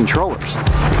Wi-Fi-based controllers.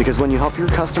 Because when you help your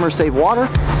customers save water,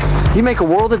 you make a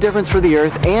world of difference for the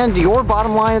earth and your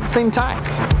bottom line at the same time.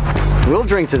 We'll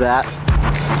drink to that.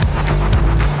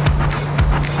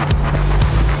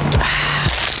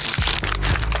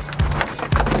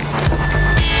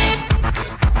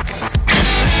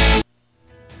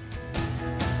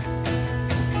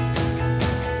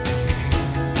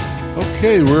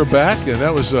 Okay, we're back, and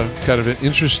that was kind of an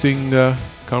interesting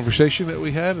conversation that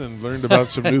we had, and learned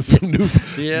about some new kind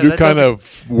of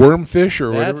wormfish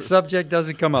or whatever. That subject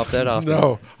doesn't come up that often.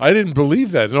 No, I didn't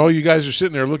believe that. And all you guys are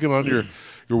sitting there looking on your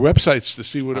websites to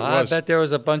see what it was. I bet there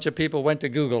was a bunch of people went to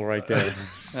Google right there.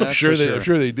 I'm sure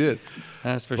they did.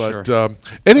 That's for but, sure.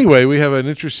 Anyway, we have an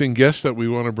interesting guest that we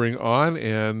want to bring on.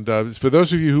 And for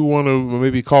those of you who want to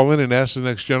maybe call in and ask the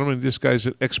next gentleman, this guy's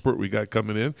an expert we got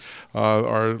coming in.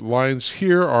 Our lines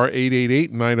here are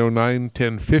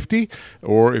 888-909-1050,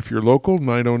 or if you're local,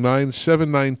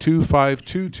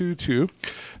 909-792-5222.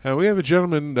 And we have a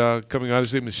gentleman coming on.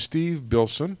 His name is Steve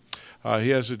Bilson. He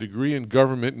has a degree in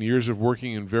government and years of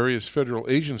working in various federal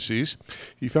agencies.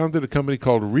 He founded a company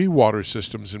called Rewater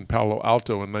Systems in Palo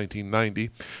Alto in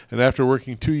 1990, and after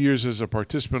working 2 years as a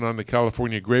participant on the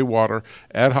California Graywater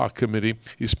Ad Hoc Committee,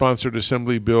 he sponsored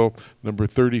Assembly Bill number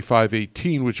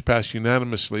 3518, which passed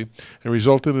unanimously and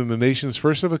resulted in the nation's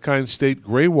first-of-a-kind state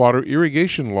graywater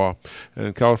irrigation law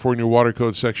and California Water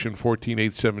Code Section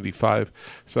 14875.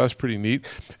 So that's pretty neat.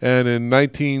 And in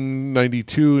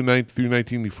 1992 through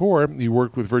 1994, he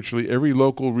worked with virtually every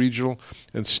local, regional,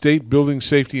 and state building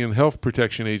safety and health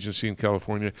protection agency in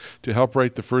California to help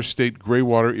write the first state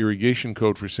graywater irrigation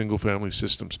code for single-family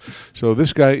systems. So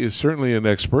this guy is certainly an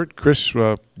expert. Chris,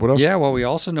 what else? Yeah, what we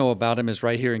also know about him is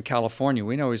right here in California.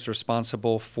 We know he's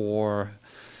responsible for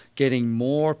getting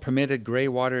more permitted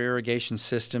graywater irrigation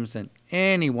systems than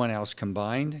anyone else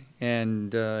combined.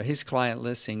 And his client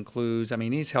list includes,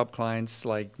 he's helped clients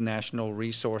like National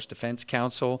Resource Defense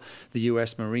Council, the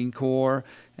U.S. Marine Corps,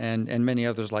 and many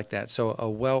others like that. So a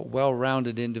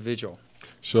well-rounded individual.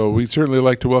 So we'd certainly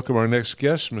like to welcome our next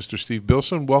guest, Mr. Steve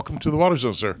Bilson. Welcome to the Water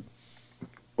Zone, sir.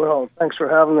 Well, thanks for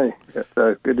having me. It's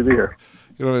good to be here.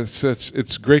 You know,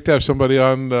 it's great to have somebody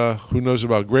on who knows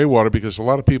about gray water, because a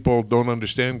lot of people don't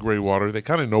understand gray water. They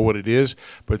kind of know what it is,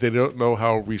 but they don't know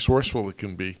how resourceful it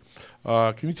can be.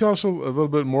 Can you tell us a little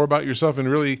bit more about yourself, and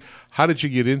really, how did you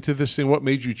get into this thing? What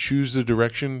made you choose the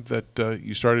direction that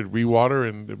you started Rewater,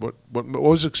 and what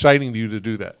was exciting to you to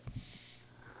do that?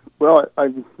 Well, I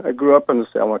grew up in the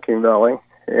San Joaquin Valley,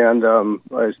 and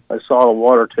I saw the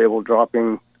water table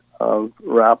dropping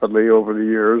rapidly over the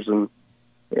years, and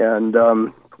when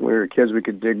we were kids, we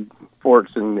could dig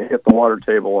forts and hit the water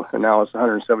table, and now it's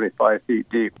 175 feet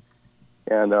deep.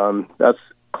 And that's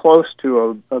close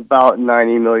to about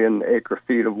 90 million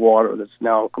acre-feet of water that's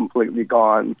now completely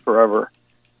gone forever.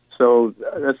 So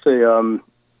that's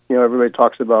everybody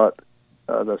talks about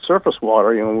the surface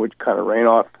water, which kind of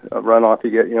runoff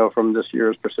you get, from this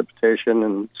year's precipitation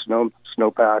and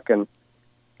snowpack. And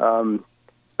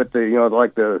but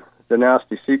the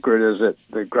nasty secret is that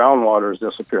the groundwater is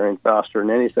disappearing faster than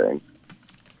anything.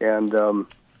 And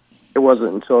it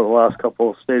wasn't until the last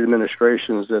couple of state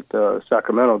administrations that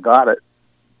Sacramento got it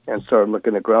and started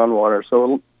looking at groundwater.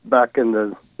 So back in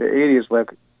the 80s, I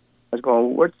was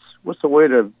going, what's the way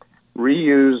to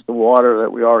reuse the water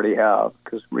that we already have?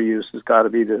 Because reuse has got to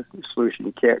be the solution.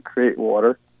 You can't create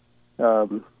water,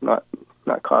 not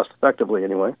cost effectively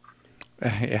anyway.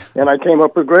 Yeah. And I came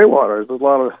up with gray water. There's a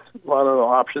lot of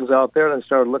options out there, and I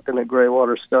started looking at gray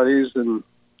water studies, and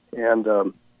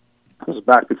it was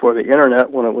back before the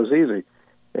internet when it was easy.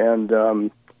 And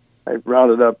I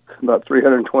rounded up about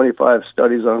 325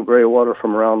 studies on gray water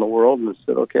from around the world, and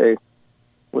said, okay,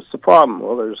 what's the problem?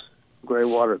 Well, there's gray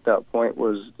water at that point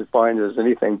was defined as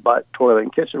anything but toilet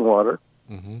and kitchen water.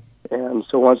 Mm-hmm. And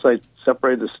so once I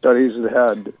separated the studies that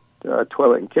had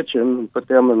toilet and kitchen, put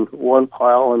them in one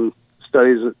pile, and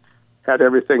studies that had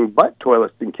everything but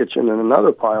toilet and kitchen in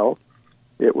another pile,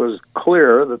 it was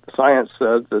clear that the science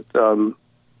said that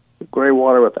gray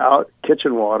water without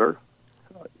kitchen water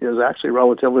is actually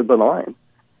relatively benign.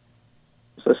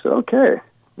 So I said, okay,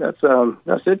 that's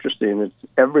interesting. It's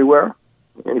everywhere.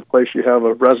 Any place you have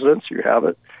a residence, you have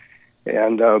it.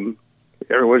 And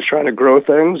everyone's trying to grow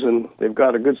things, and they've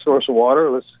got a good source of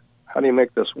water. How do you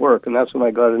make this work? And that's when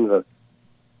I got into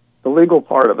the legal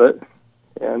part of it,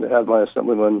 and had my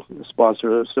assemblyman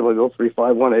sponsor Assembly Bill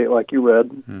 3518, like you read.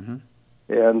 Mm-hmm.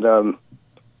 And a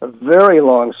very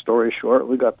long story short,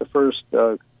 we got the first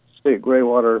state gray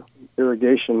water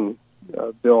irrigation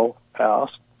bill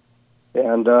passed.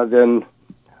 And then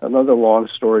another long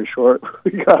story short,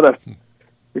 we got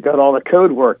all the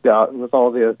code worked out with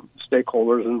all the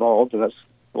stakeholders involved, and that's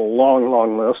a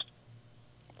long list.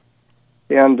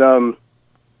 And then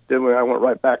I went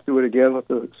right back to it again with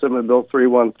the Assembly Bill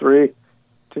 313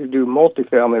 to do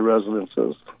multifamily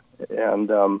residences. And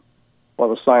while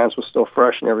the science was still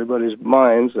fresh in everybody's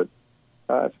minds,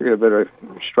 I figured I better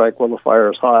strike while the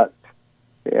fire is hot.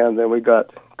 And then we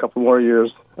got a couple more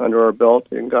years under our belt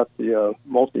and got the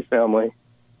multifamily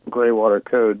gray water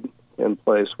code in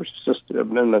place, which is just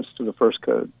amendments to the first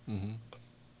code. Mm-hmm.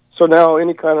 So now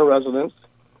any kind of residence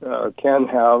can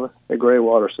have a gray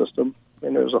water system,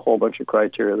 and there's a whole bunch of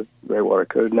criteria. The gray water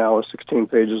code now is 16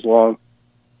 pages long,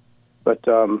 but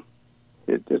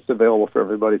it's available for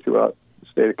everybody throughout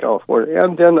state of California,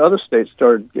 and then other states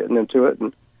started getting into it,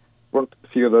 and worked with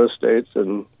a few of those states,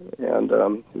 and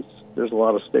there's a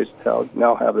lot of states that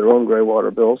now have their own gray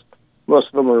water bills. Most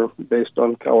of them are based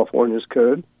on California's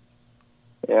code,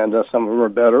 and some of them are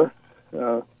better.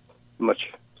 Some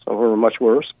of them are much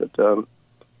worse, but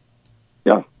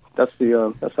yeah, that's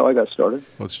how I got started.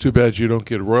 Well, it's too bad you don't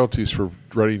get royalties for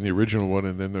writing the original one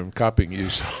and then them copying you.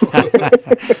 So.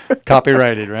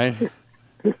 Copyrighted, right?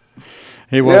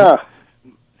 Hey, well,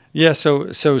 yeah.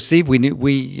 So Steve,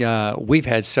 we've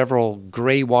had several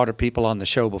gray water people on the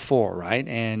show before, right?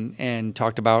 And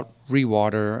talked about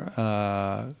rewater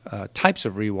types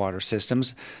of rewater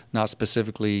systems, not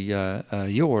specifically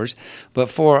yours, but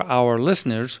for our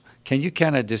listeners, can you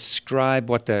kind of describe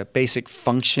what the basic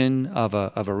function of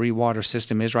a rewater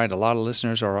system is? Right, a lot of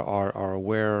listeners are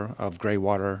aware of gray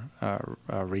water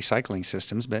recycling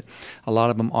systems, but a lot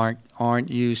of them aren't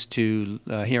used to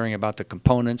hearing about the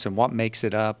components and what makes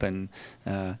it up. And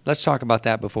let's talk about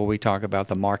that before we talk about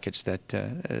the markets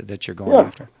that you're going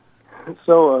after.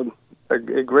 So a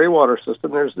gray water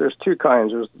system, there's two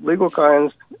kinds. There's legal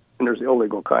kinds and there's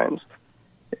illegal kinds.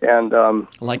 And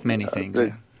like many things.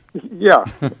 Yeah,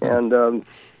 and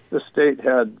the state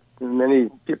had many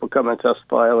people come and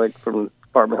testify, like from the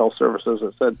Department of Health Services,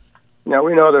 that said,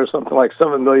 we know there's something like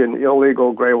 7 million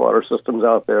illegal gray water systems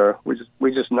out there.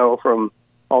 We just know from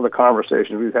all the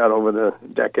conversations we've had over the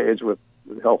decades with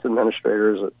health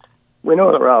administrators that we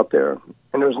know they're out there,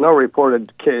 and there's no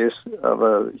reported case of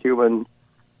a human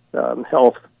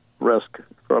health risk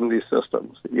from these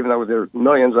systems, even though there are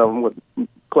millions of them with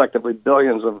collectively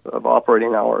billions of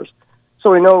operating hours. So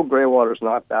we know gray water is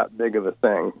not that big of a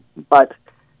thing, but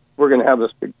we're going to have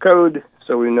this big code,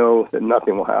 so we know that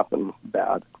nothing will happen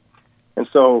bad. And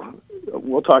so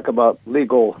we'll talk about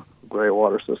legal gray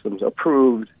water systems,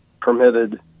 approved,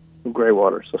 permitted gray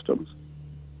water systems.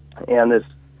 And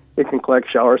it can collect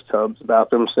showers, tubs,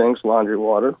 bathroom sinks, laundry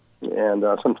water, and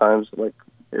sometimes like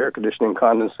air conditioning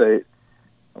condensate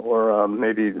or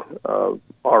maybe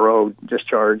RO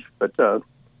discharge, but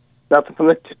nothing from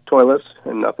the toilets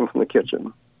and nothing from the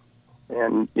kitchen.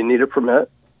 And you need a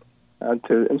permit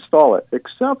to install it,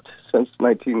 except since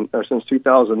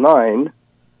 2009,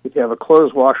 if you have a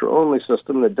closed washer only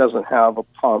system that doesn't have a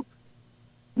pump,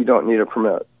 you don't need a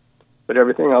permit. But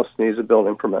everything else needs a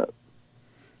building permit.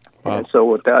 Wow. And so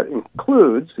what that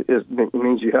includes is it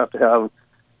means you have to have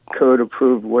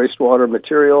code-approved wastewater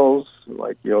materials,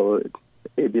 like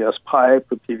ABS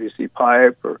pipe or PVC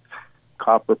pipe or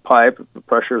copper pipe if the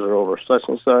pressures are over such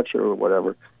and such or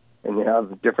whatever. And you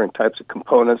have different types of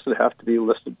components that have to be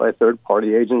listed by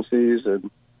third-party agencies and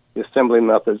the assembly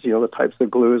methods, the types of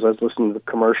glues. I was listening to the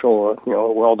commercial,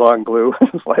 Well-Done glue.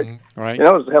 It's like, right.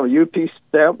 Does it have a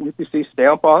UPC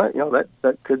stamp on it?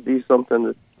 That could be something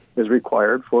that is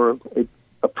required for a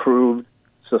approved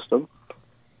system.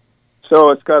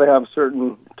 So it's got to have a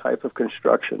certain type of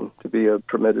construction to be a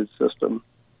permitted system.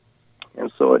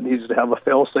 And so it needs to have a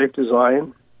fail-safe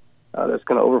design that's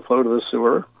going to overflow to the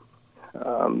sewer.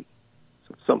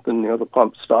 Something, the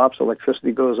pump stops,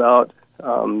 electricity goes out,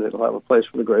 it'll have a place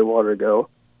for the gray water to go.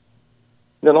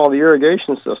 Then all the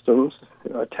irrigation systems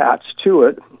attached to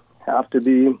it have to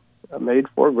be made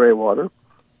for gray water,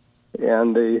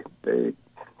 and they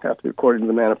have to, according to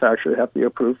the manufacturer, have to be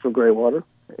approved for gray water.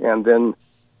 And then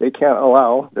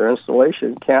their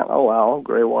installation can't allow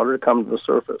gray water to come to the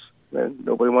surface. And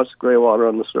nobody wants gray water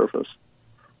on the surface.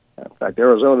 In fact,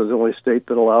 Arizona is the only state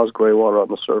that allows gray water on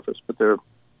the surface, but they're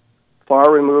far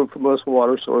removed from most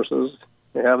water sources.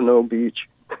 They have no beach,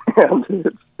 and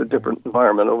it's a different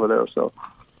environment over there. So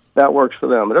that works for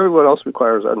them. But everyone else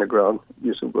requires underground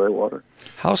use of gray water.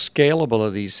 How scalable are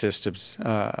these systems,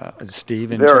 Steve?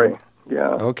 Very, yeah.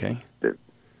 Okay.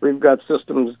 We've got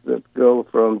systems that go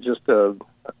from just a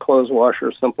closed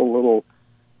washer, simple little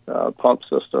pump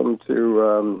system to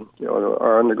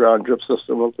our underground drip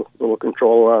system with a little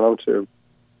controller on them to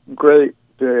great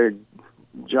big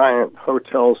giant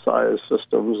hotel-sized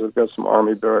systems. We've got some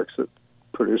Army barracks that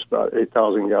produce about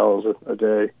 8,000 gallons a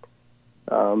day.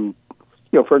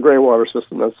 For a gray water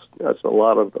system, that's a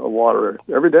lot of water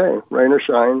every day, rain or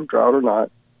shine, drought or not.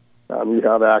 You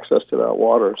have access to that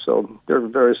water, so they're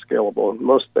very scalable.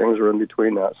 Most things are in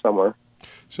between that somewhere.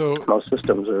 So most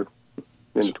systems are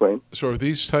in between. So are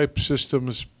these type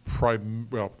systems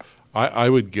I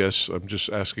would guess, I'm just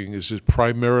asking, is it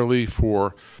primarily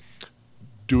for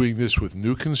doing this with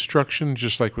new construction,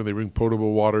 just like when they bring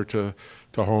potable water to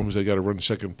homes, they got to run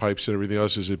second pipes and everything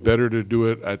else? Is it better to do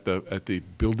it at the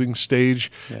building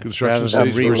stage, construction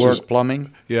stage, versus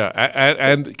plumbing? Yeah,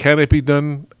 and can it be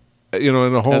done, in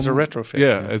a home as a retrofit?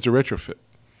 Yeah, as a retrofit.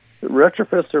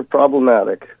 retrofits are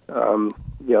problematic.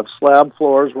 You have slab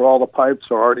floors where all the pipes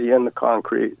are already in the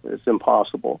concrete. It's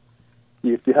impossible.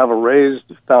 If you have a raised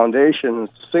foundation,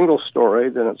 it's single story,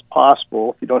 then it's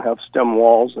possible. If you don't have stem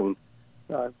walls and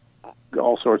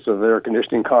all sorts of air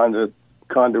conditioning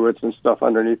conduits and stuff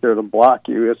underneath there to block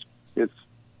you, it's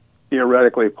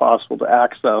theoretically possible to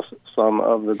access some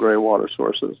of the gray water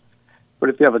sources. But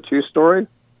if you have a two-story,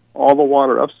 all the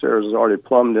water upstairs is already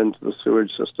plumbed into the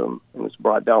sewage system, and it's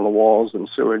brought down the walls and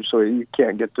sewage, so you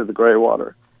can't get to the gray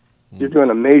water. If you're doing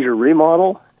a major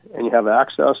remodel and you have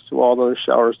access to all those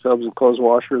showers, tubs, and clothes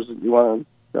washers that you want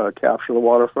to capture the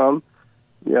water from,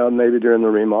 maybe during the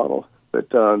remodel. But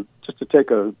just to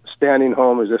take a standing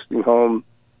home, existing home,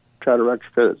 try to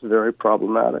retrofit, it's very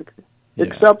problematic,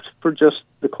 except for just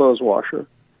the clothes washer.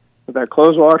 With that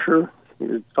clothes washer,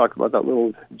 you talked about that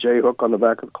little J-hook on the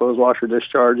back of the clothes washer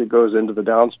discharge. It goes into the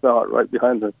downspout right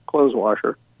behind the clothes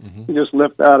washer. You just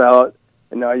lift that out,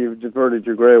 and now you've diverted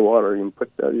your gray water. You can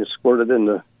put that, you squirt it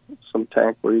into some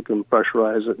tank where you can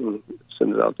pressurize it and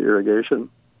send it out to irrigation.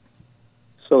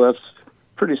 So that's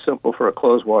pretty simple for a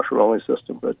clothes washer only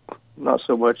system, but not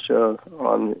so much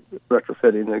on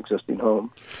retrofitting an existing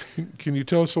home. Can you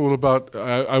tell us a little about,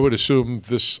 I would assume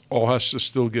this all has to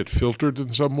still get filtered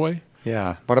in some way?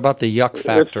 Yeah. What about the yuck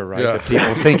factor, right? That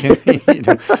people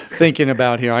thinking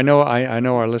about here. I know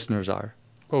our listeners are.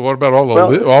 Well, what about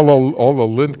all the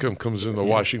lint comes in the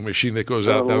washing machine that goes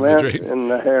out down the drain? And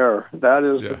the hair, that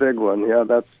is the big one. Yeah,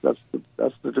 that's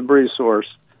the debris source.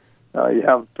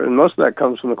 And most of that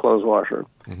comes from the clothes washer.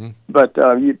 But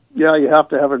you have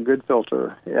to have a good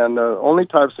filter. And the only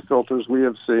types of filters we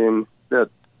have seen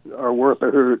that are worth a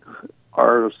hoot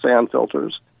are sand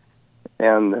filters.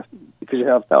 And because you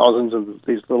have thousands of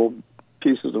these little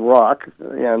pieces of rock,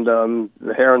 and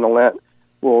the hair and the lint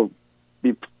will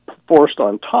be forced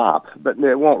on top, but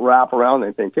it won't wrap around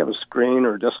anything. If you have a screen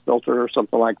or a disc filter or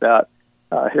something like that,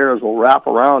 hairs will wrap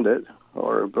around it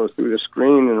or go through the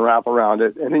screen and wrap around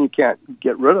it, and then you can't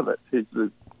get rid of it.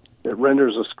 It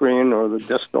renders the screen or the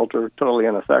disc filter totally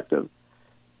ineffective.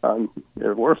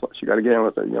 They're worthless. You got to get in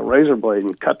with a razor blade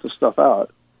and cut the stuff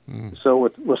out. So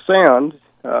with sand,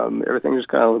 everything just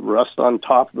kind of rests on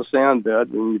top of the sand bed,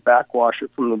 and you backwash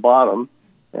it from the bottom,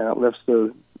 and it lifts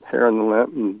the hair and the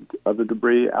lint and other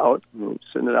debris out and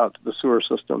send it out to the sewer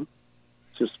system.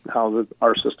 It's just how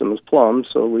our system is plumbed,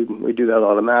 so we do that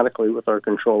automatically with our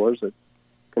controllers that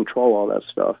control all that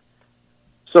stuff.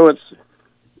 So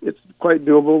it's quite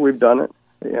doable. We've done it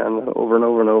and over and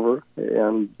over and over,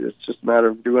 and it's just a matter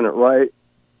of doing it right.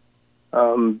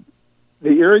 The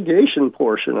irrigation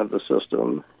portion of the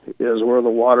system is where the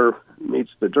water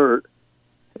meets the dirt,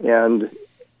 and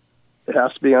it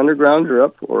has to be underground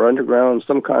drip or underground,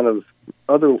 some kind of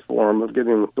other form of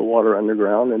getting the water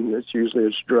underground, and it's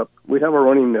drip. We have our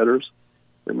own emitters.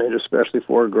 They're made especially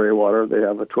for gray water. They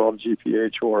have a 12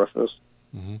 GPH orifice.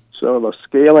 So the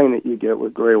scaling that you get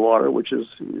with gray water, which is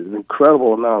an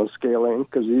incredible amount of scaling,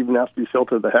 because even after you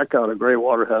filter the heck out of gray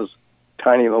water, has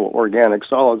tiny little organic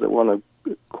solids that want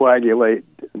to coagulate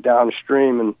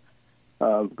downstream and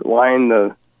line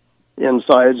the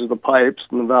insides of the pipes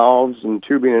and the valves and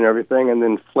tubing and everything, and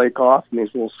then flake off in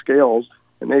these little scales,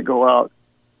 and they go out,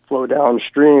 flow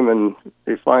downstream, and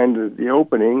they find the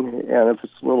opening, and if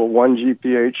it's a little 1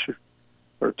 GPH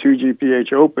or 2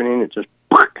 GPH opening, it just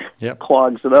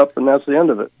clogs it up, and that's the end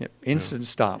of it. Instant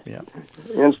stop,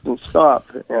 Instant stop.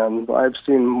 And I've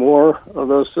seen more of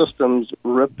those systems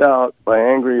ripped out by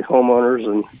angry homeowners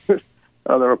and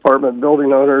other apartment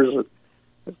building owners.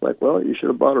 It's like, well, you should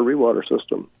have bought a rewater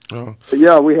system. Oh. But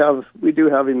yeah, we do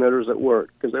have emitters that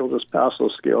work, because they will just pass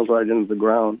those scales right into the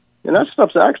ground. And that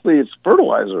stuff's it's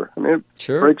fertilizer. I mean, it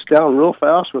breaks down real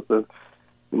fast with the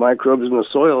microbes in the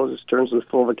soil. It just turns to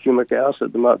fulvic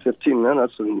acid in about 15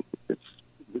 minutes, and it's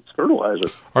fertilizer.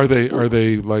 Are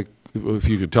they like, if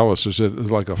you could tell us, is it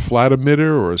like a flat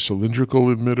emitter or a cylindrical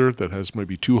emitter that has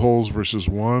maybe 2 holes versus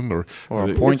 1, or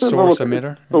a point source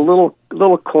emitter? A little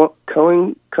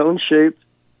cone-shaped,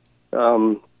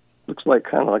 looks like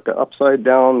kind of like an upside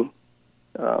down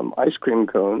ice cream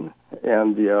cone,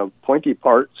 and the pointy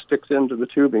part sticks into the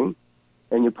tubing,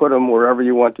 and you put them wherever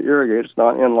you want to irrigate. It's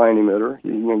not an inline emitter.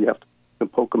 You have to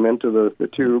poke them into the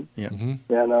tube.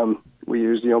 And we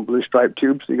use blue stripe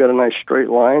tubes, so you got a nice straight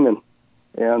line,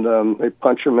 and they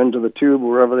punch them into the tube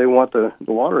wherever they want the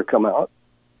water to come out.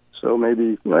 So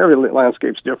maybe every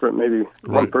landscape's different. Maybe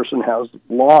one person has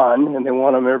lawn and they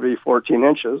want them every 14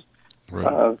 inches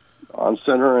on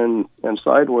center and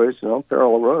sideways,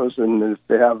 parallel rows. And if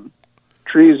they have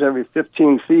trees every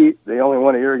 15 feet, they only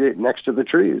want to irrigate next to the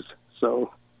trees.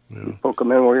 So you poke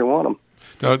them in where you want them.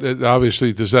 Now,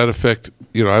 obviously, does that affect,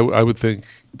 I would think,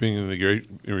 being in the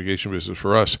irrigation business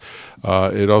for us,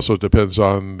 it also depends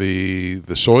on the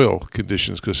soil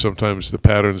conditions, because sometimes the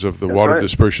patterns of the water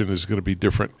dispersion is going to be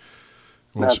different.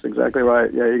 That's exactly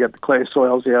right. Yeah, you got the clay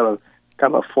soils. You have a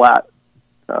kind of a flat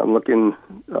looking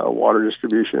water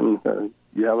distribution.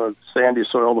 You have a sandy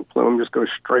soil, the plume just goes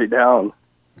straight down.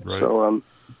 Right. So,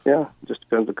 it just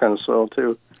depends what kind of soil,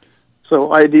 too.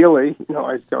 So ideally,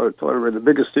 I tell everybody the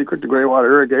biggest secret to gray water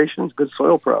irrigation is good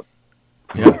soil prep.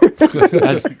 Yeah,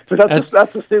 that's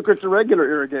the secret to regular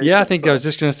irrigation. Yeah, I was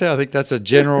just going to say, I think that's a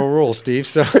general rule, Steve.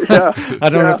 So I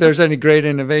don't know if there's any great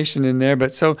innovation in there,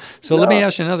 but so let me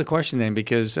ask you another question then,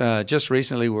 because just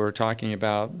recently we were talking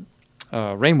about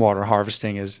rainwater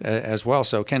harvesting as well.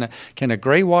 So can a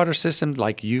gray water system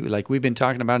like we've been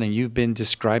talking about and you've been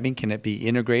describing, can it be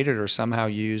integrated or somehow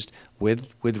used with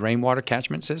rainwater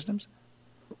catchment systems?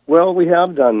 Well, we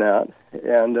have done that,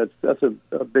 and that's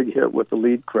a big hit with the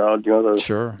LEED crowd.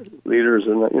 The leaders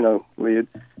in the LEED,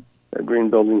 Green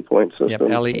Building Point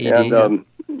system. Yep, LEED. And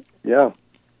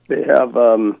they have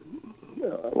a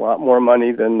lot more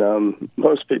money than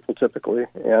most people typically,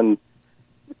 and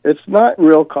it's not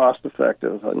real cost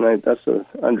effective. I mean, that's an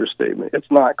understatement. It's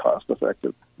not cost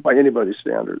effective by anybody's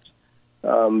standards.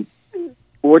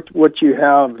 What you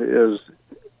have is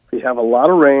you have a lot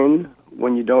of rain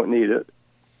when you don't need it.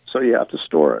 So you have to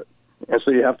store it. And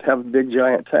so you have to have a big,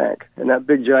 giant tank. And that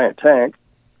big, giant tank,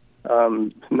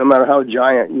 no matter how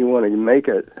giant you want to make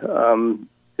it,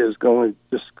 is going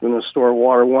to store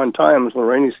water one time until the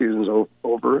rainy season's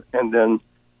over, and then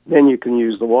you can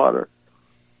use the water.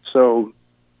 So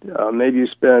maybe you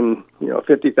spend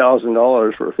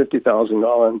 $50,000 for a 50,000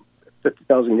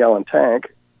 gallon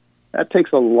tank. That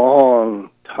takes a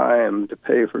long time to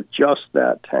pay for just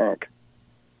that tank.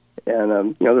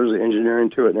 And, there's an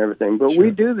engineering to it and everything. But we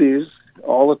do these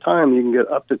all the time. You can get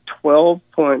up to 12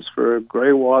 points for a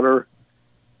gray water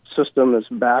system that's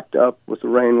backed up with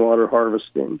rainwater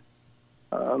harvesting.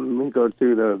 We go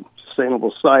through the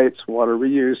sustainable sites, water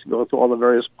reuse, go through all the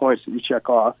various points that you check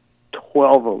off,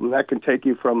 12 of them. That can take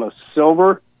you from a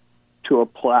silver to a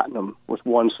platinum with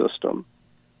one system.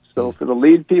 So for the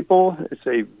LEED people, it's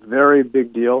a very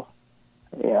big deal.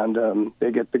 And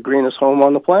they get the greenest home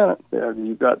on the planet.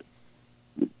 You've got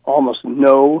almost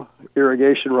no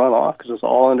irrigation runoff because it's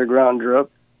all underground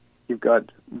drip. You've got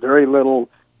very little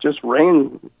just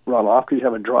rain runoff because you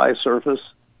have a dry surface.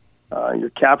 You're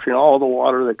capturing all the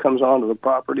water that comes onto the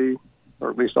property, or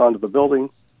at least onto the building,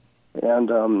 and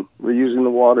we're using the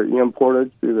water you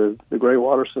imported through the gray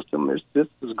water system. It's just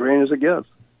as green as it gets.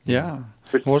 Yeah.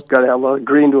 But you've got to have a lot of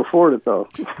green to afford it, though.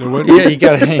 Yeah, you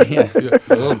got a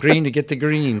little green to get the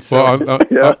green. So.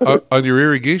 Well, on your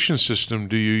irrigation system,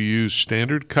 do you use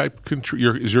standard type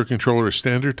control? Is your controller a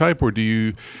standard type, or do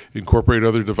you incorporate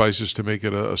other devices to make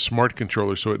it a smart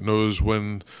controller so it knows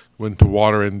when to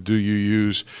water? And do you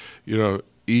use,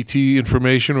 ET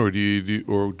information, or do you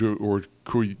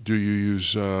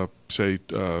use say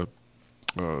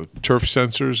turf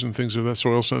sensors and things of that,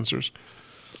 soil sensors?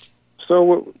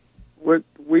 So what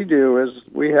we do is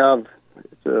we have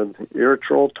an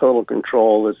Irritrol Total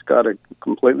Control that's got a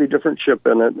completely different chip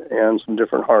in it and some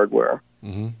different hardware.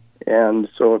 Mm-hmm. And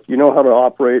so if you know how to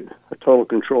operate a Total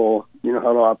Control, you know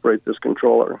how to operate this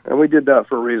controller. And we did that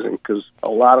for a reason, because a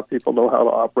lot of people know how to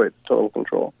operate the Total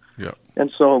Control. Yeah.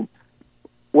 And so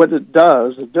what it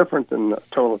does is different than the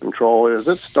Total Control is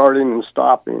it's starting and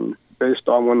stopping based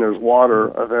on when there's water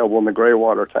available in the gray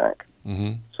water tank.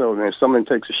 Mm-hmm. So if somebody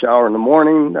takes a shower in the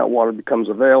morning, that water becomes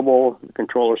available. The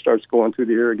controller starts going through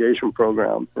the irrigation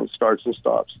program and starts and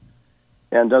stops,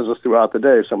 and does this throughout the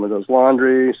day. Someone does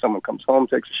laundry, someone comes home,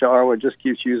 takes a shower. It just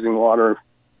keeps using water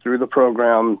through the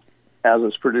program as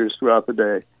it's produced throughout the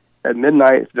day. At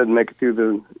midnight, if it doesn't make it through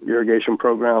the irrigation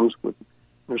programs,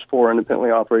 there's 4 independently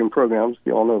operating programs.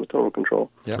 You all know the Total Control.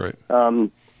 Yeah.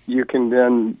 Right. You can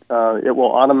then, it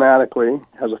will automatically,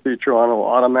 has a feature on it, will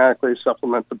automatically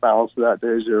supplement the balance of that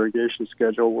day's irrigation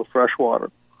schedule with fresh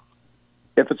water.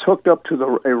 If it's hooked up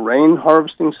to a rain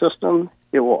harvesting system,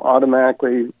 it will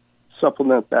automatically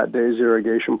supplement that day's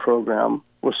irrigation program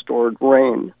with stored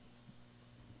rain.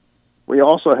 We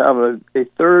also have a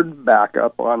third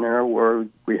backup on there where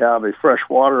we have a fresh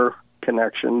water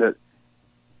connection that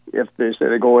if they say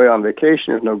they go away on vacation,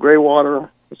 there's no gray water,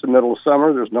 it's the middle of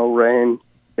summer, there's no rain,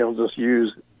 it'll just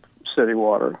use city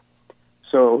water.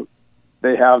 So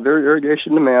they have their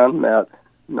irrigation demand met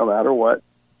no matter what.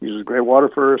 Uses gray water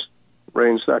first,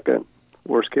 rain second.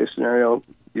 Worst case scenario,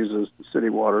 uses city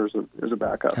water as a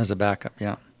backup. As a backup,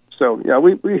 yeah. So, yeah,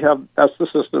 we have, that's the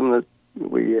system that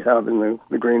we have in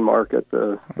the green market,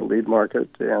 the LEED market.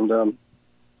 And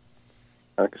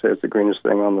like I say, it's the greenest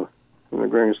thing the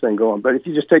greenest thing going. But if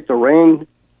you just take the rain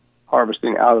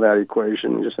harvesting out of that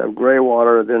equation, you just have gray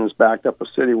water, then it's backed up with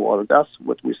city water. That's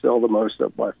what we sell the most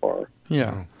of by far.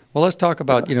 Yeah. Well, let's talk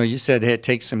about, you said it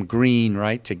takes some green,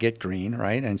 right, to get green,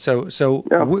 right? And so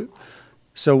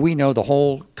we know the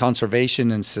whole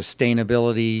conservation and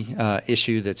sustainability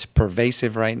issue that's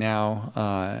pervasive right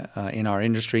now in our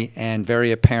industry and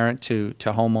very apparent to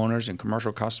homeowners and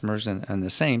commercial customers and the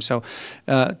same. So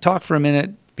talk for a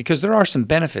minute, because there are some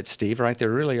benefits, Steve, right? There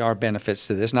really are benefits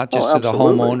to this, not just to the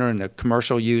homeowner and the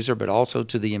commercial user, but also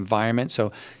to the environment.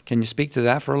 So can you speak to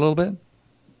that for a little bit?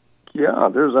 Yeah,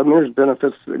 there's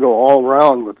benefits that go all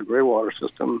around with the gray water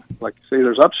system. Like you say,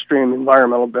 there's upstream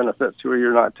environmental benefits where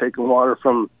you're not taking water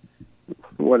from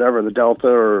whatever, the Delta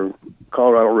or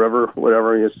Colorado River,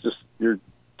 whatever. It's just you're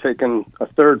taking a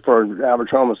third for an average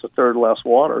home. It's a third less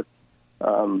water.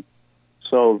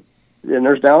 And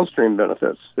there's downstream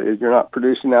benefits. You're not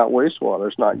producing that wastewater.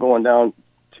 It's not going down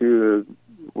to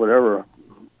whatever,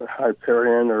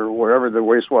 Hyperion or wherever the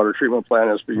wastewater treatment plant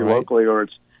is for you locally, or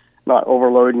it's not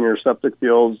overloading your septic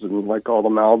fields and like all the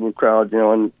Malibu crowd,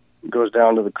 and goes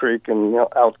down to the creek and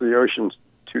out to the ocean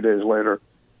 2 days later.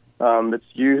 It's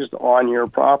used on your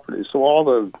property. So all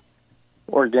the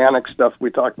organic stuff we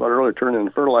talked about earlier, turned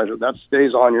into fertilizer, that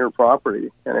stays on your property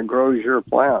and it grows your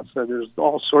plants. So there's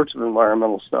all sorts of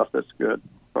environmental stuff that's good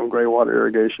from gray water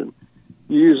irrigation.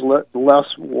 You use less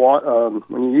water.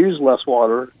 When you use less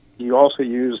water, you also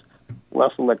use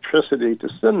less electricity to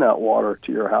send that water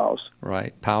to your house.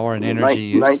 Right, power and energy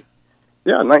use.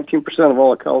 19% of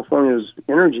all of California's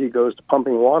energy goes to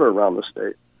pumping water around the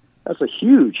state. That's a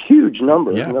huge, huge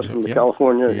number, and that's from the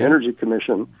California Energy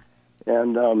Commission.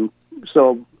 And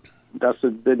so that's a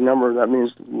big number. That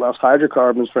means less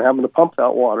hydrocarbons for having to pump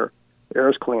that water. Air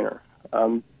is cleaner.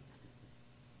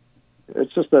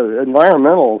 It's just an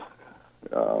environmental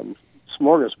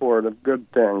smorgasbord of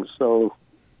good things. So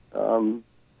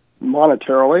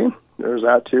monetarily, there's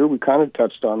that too. We kind of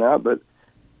touched on that, but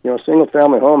a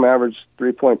single-family home, average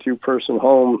 3.2 person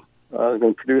home, is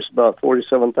going to produce about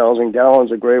 47,000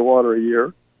 gallons of gray water a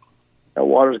year. That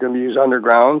water is going to be used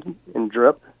underground in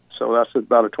drip, so that's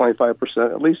about a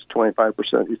 25%, at least 25%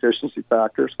 efficiency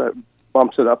factor. So that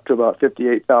bumps it up to about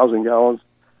 58,000 gallons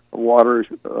of water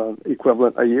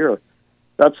equivalent a year.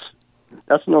 That's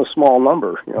no small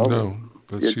number. No,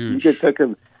 that's huge. You could take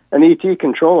an ET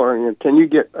controller, and can you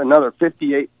get another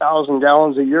 58,000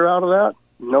 gallons a year out of that?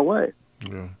 No way.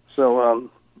 Yeah. So,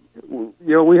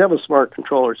 we have a smart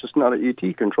controller. It's just not an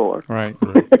ET controller. Right.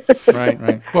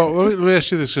 Well, let me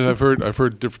ask you this, because I've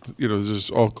heard different. There's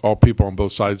all people on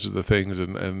both sides of the things,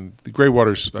 and the gray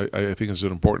water, I think, is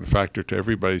an important factor to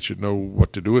everybody. Should know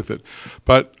what to do with it.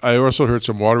 But I also heard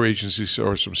some water agencies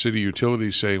or some city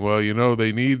utilities saying, well,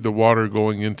 they need the water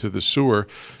going into the sewer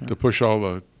to push all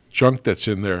the junk that's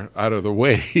in there out of the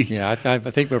way. Yeah, I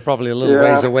think we're probably a little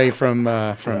ways away from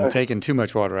taking too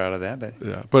much water out of that.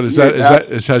 But has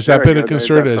that been a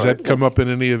concern? Has that come up in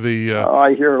any of the?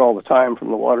 I hear it all the time from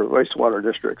the wastewater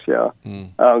districts. Yeah,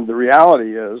 the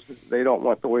reality is they don't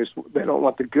want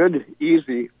the good,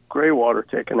 easy gray water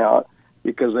taken out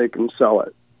because they can sell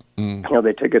it.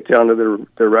 They take it down to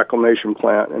their reclamation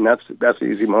plant, and that's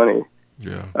easy money.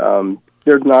 Yeah,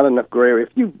 there's not enough gray.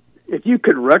 If you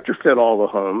could retrofit all the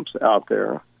homes out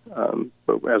there,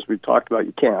 but as we talked about,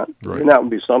 you can't, and that would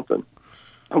be something.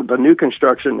 The new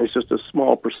construction is just a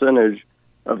small percentage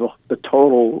of the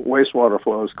total wastewater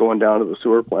flows going down to the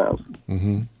sewer plants.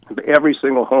 Mm-hmm. Every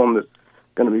single home that's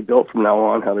going to be built from now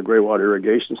on had a gray water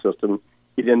irrigation system.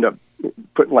 You'd end up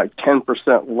putting like 10%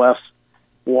 less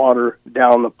water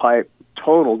down the pipe,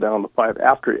 total down the pipe,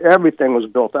 after everything was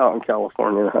built out in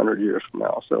California 100 years from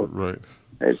now. So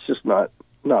it's just not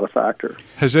a factor.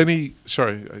 Has any?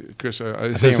 Sorry, Chris.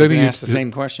 Has any asked the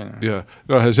same question? Yeah.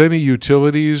 No. Has any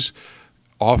utilities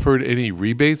offered any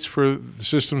rebates for the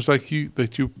systems like you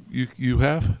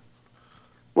have?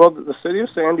 Well, the city of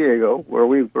San Diego, where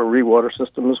Rewater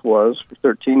Systems was for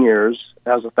 13 years,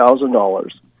 has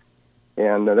 $1,000,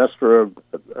 and that's for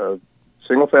a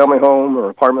single-family home or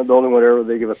apartment building, whatever.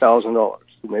 They give $1,000,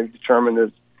 and they've determined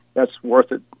that that's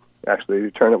worth it. Actually, they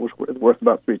determined it was worth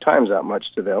about 3 times that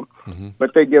much to them. Mm-hmm.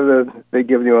 But they give the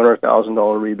owner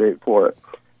 $1,000 rebate for it.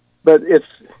 But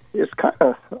it's kind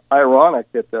of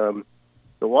ironic that the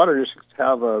water districts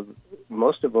have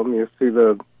most of them. You see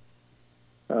the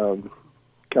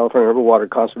California River Water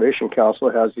Conservation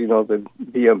Council has the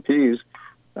BMPs.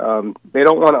 They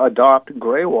don't want to adopt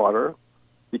gray water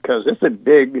because it's a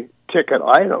big ticket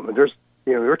item. And there's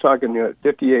we're talking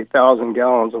 58,000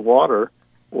 gallons of water.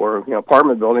 Or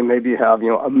apartment building, maybe you have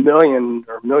 1 million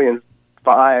or 1.5 million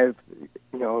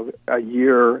a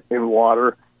year in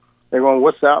water. They're going,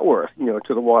 what's that worth,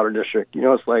 to the water district?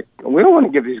 It's like, we don't want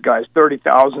to give these guys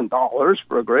 $30,000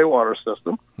 for a gray water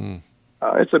system.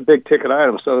 It's a big ticket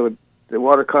item. So the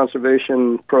water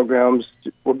conservation programs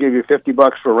will give you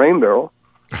 $50 for a rain barrel.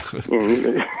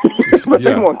 But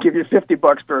they won't give you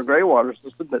 $50 for a gray water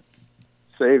system that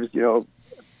saves,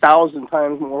 1,000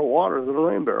 times more water than a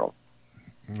rain barrel.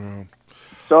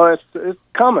 So it's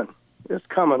coming. It's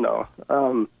coming,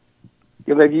 though.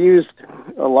 They've used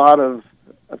a lot of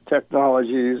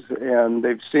technologies, and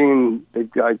they've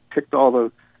picked all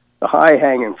the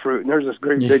high-hanging fruit, and there's this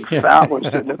great big fat one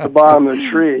sitting at the bottom of the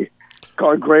tree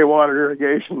called gray water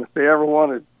irrigation. If they ever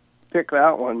want to pick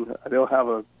that one, they'll have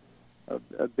a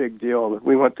big deal.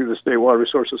 We went through the State Water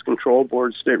Resources Control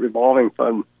Board State Revolving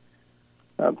Fund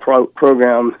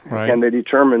program, and they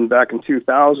determined back in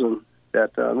 2000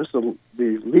 that this is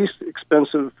the least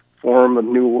expensive form of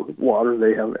new water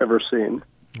they have ever seen.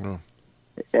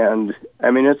 And I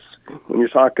mean, it's when you're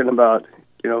talking about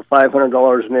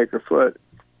 $500 an acre foot.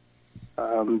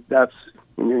 That's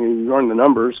when you run the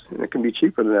numbers, and it can be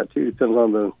cheaper than that too. It depends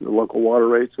on the local water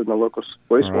rates and the local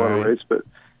wastewater rates. But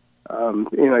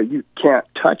you can't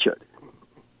touch it.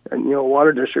 And a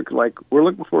water district, like, we're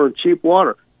looking for cheap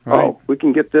water. Oh, we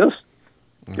can get this.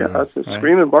 Yeah, that's a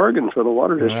screaming bargain for the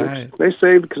water districts. They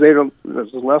save because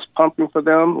there's less pumping for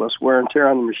them, less wear and tear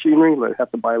on the machinery. They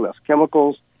have to buy less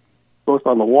chemicals, both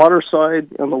on the water side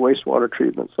and the wastewater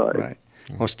treatment side.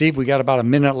 Well, Steve, we got about a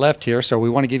minute left here, so we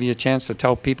want to give you a chance to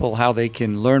tell people how they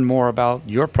can learn more about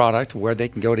your product, where they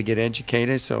can go to get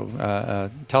educated. So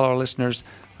tell our listeners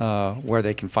where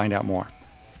they can find out more.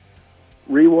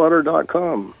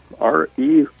 Rewater.com,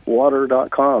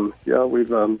 rewater.com. Yeah, we've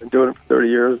been doing it for 30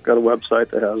 years. Got a website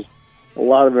that has a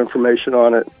lot of information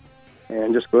on it,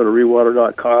 and just go to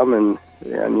rewater.com and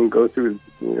you can go through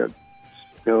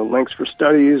links for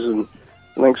studies and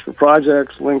links for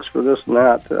projects, links for this and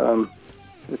that.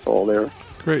 It's all there.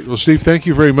 Great. Well, Steve, thank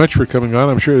you very much for coming on.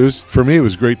 I'm sure for me it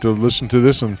was great to listen to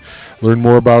this and learn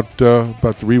more about the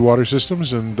Rewater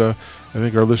systems, and I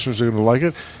think our listeners are going to like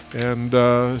it. And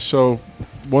so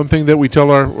one thing that we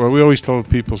always tell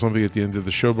people something at the end of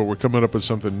the show, but we're coming up with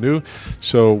something new.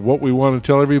 So what we want to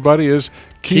tell everybody is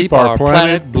keep our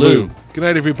planet blue. Good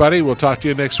night, everybody. We'll talk to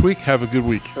you next week. Have a good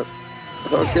week.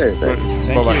 Okay.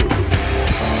 Bye-bye.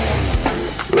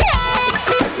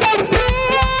 Thank you.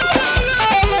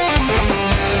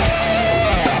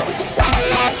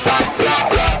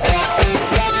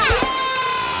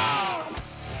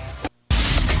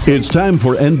 It's time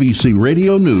for NBC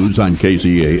Radio News on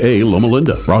KCAA Loma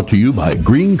Linda. Brought to you by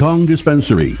Green Kong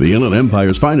Dispensary, the Inland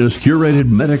Empire's finest curated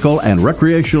medical and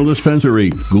recreational dispensary.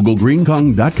 Google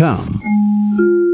greenkong.com.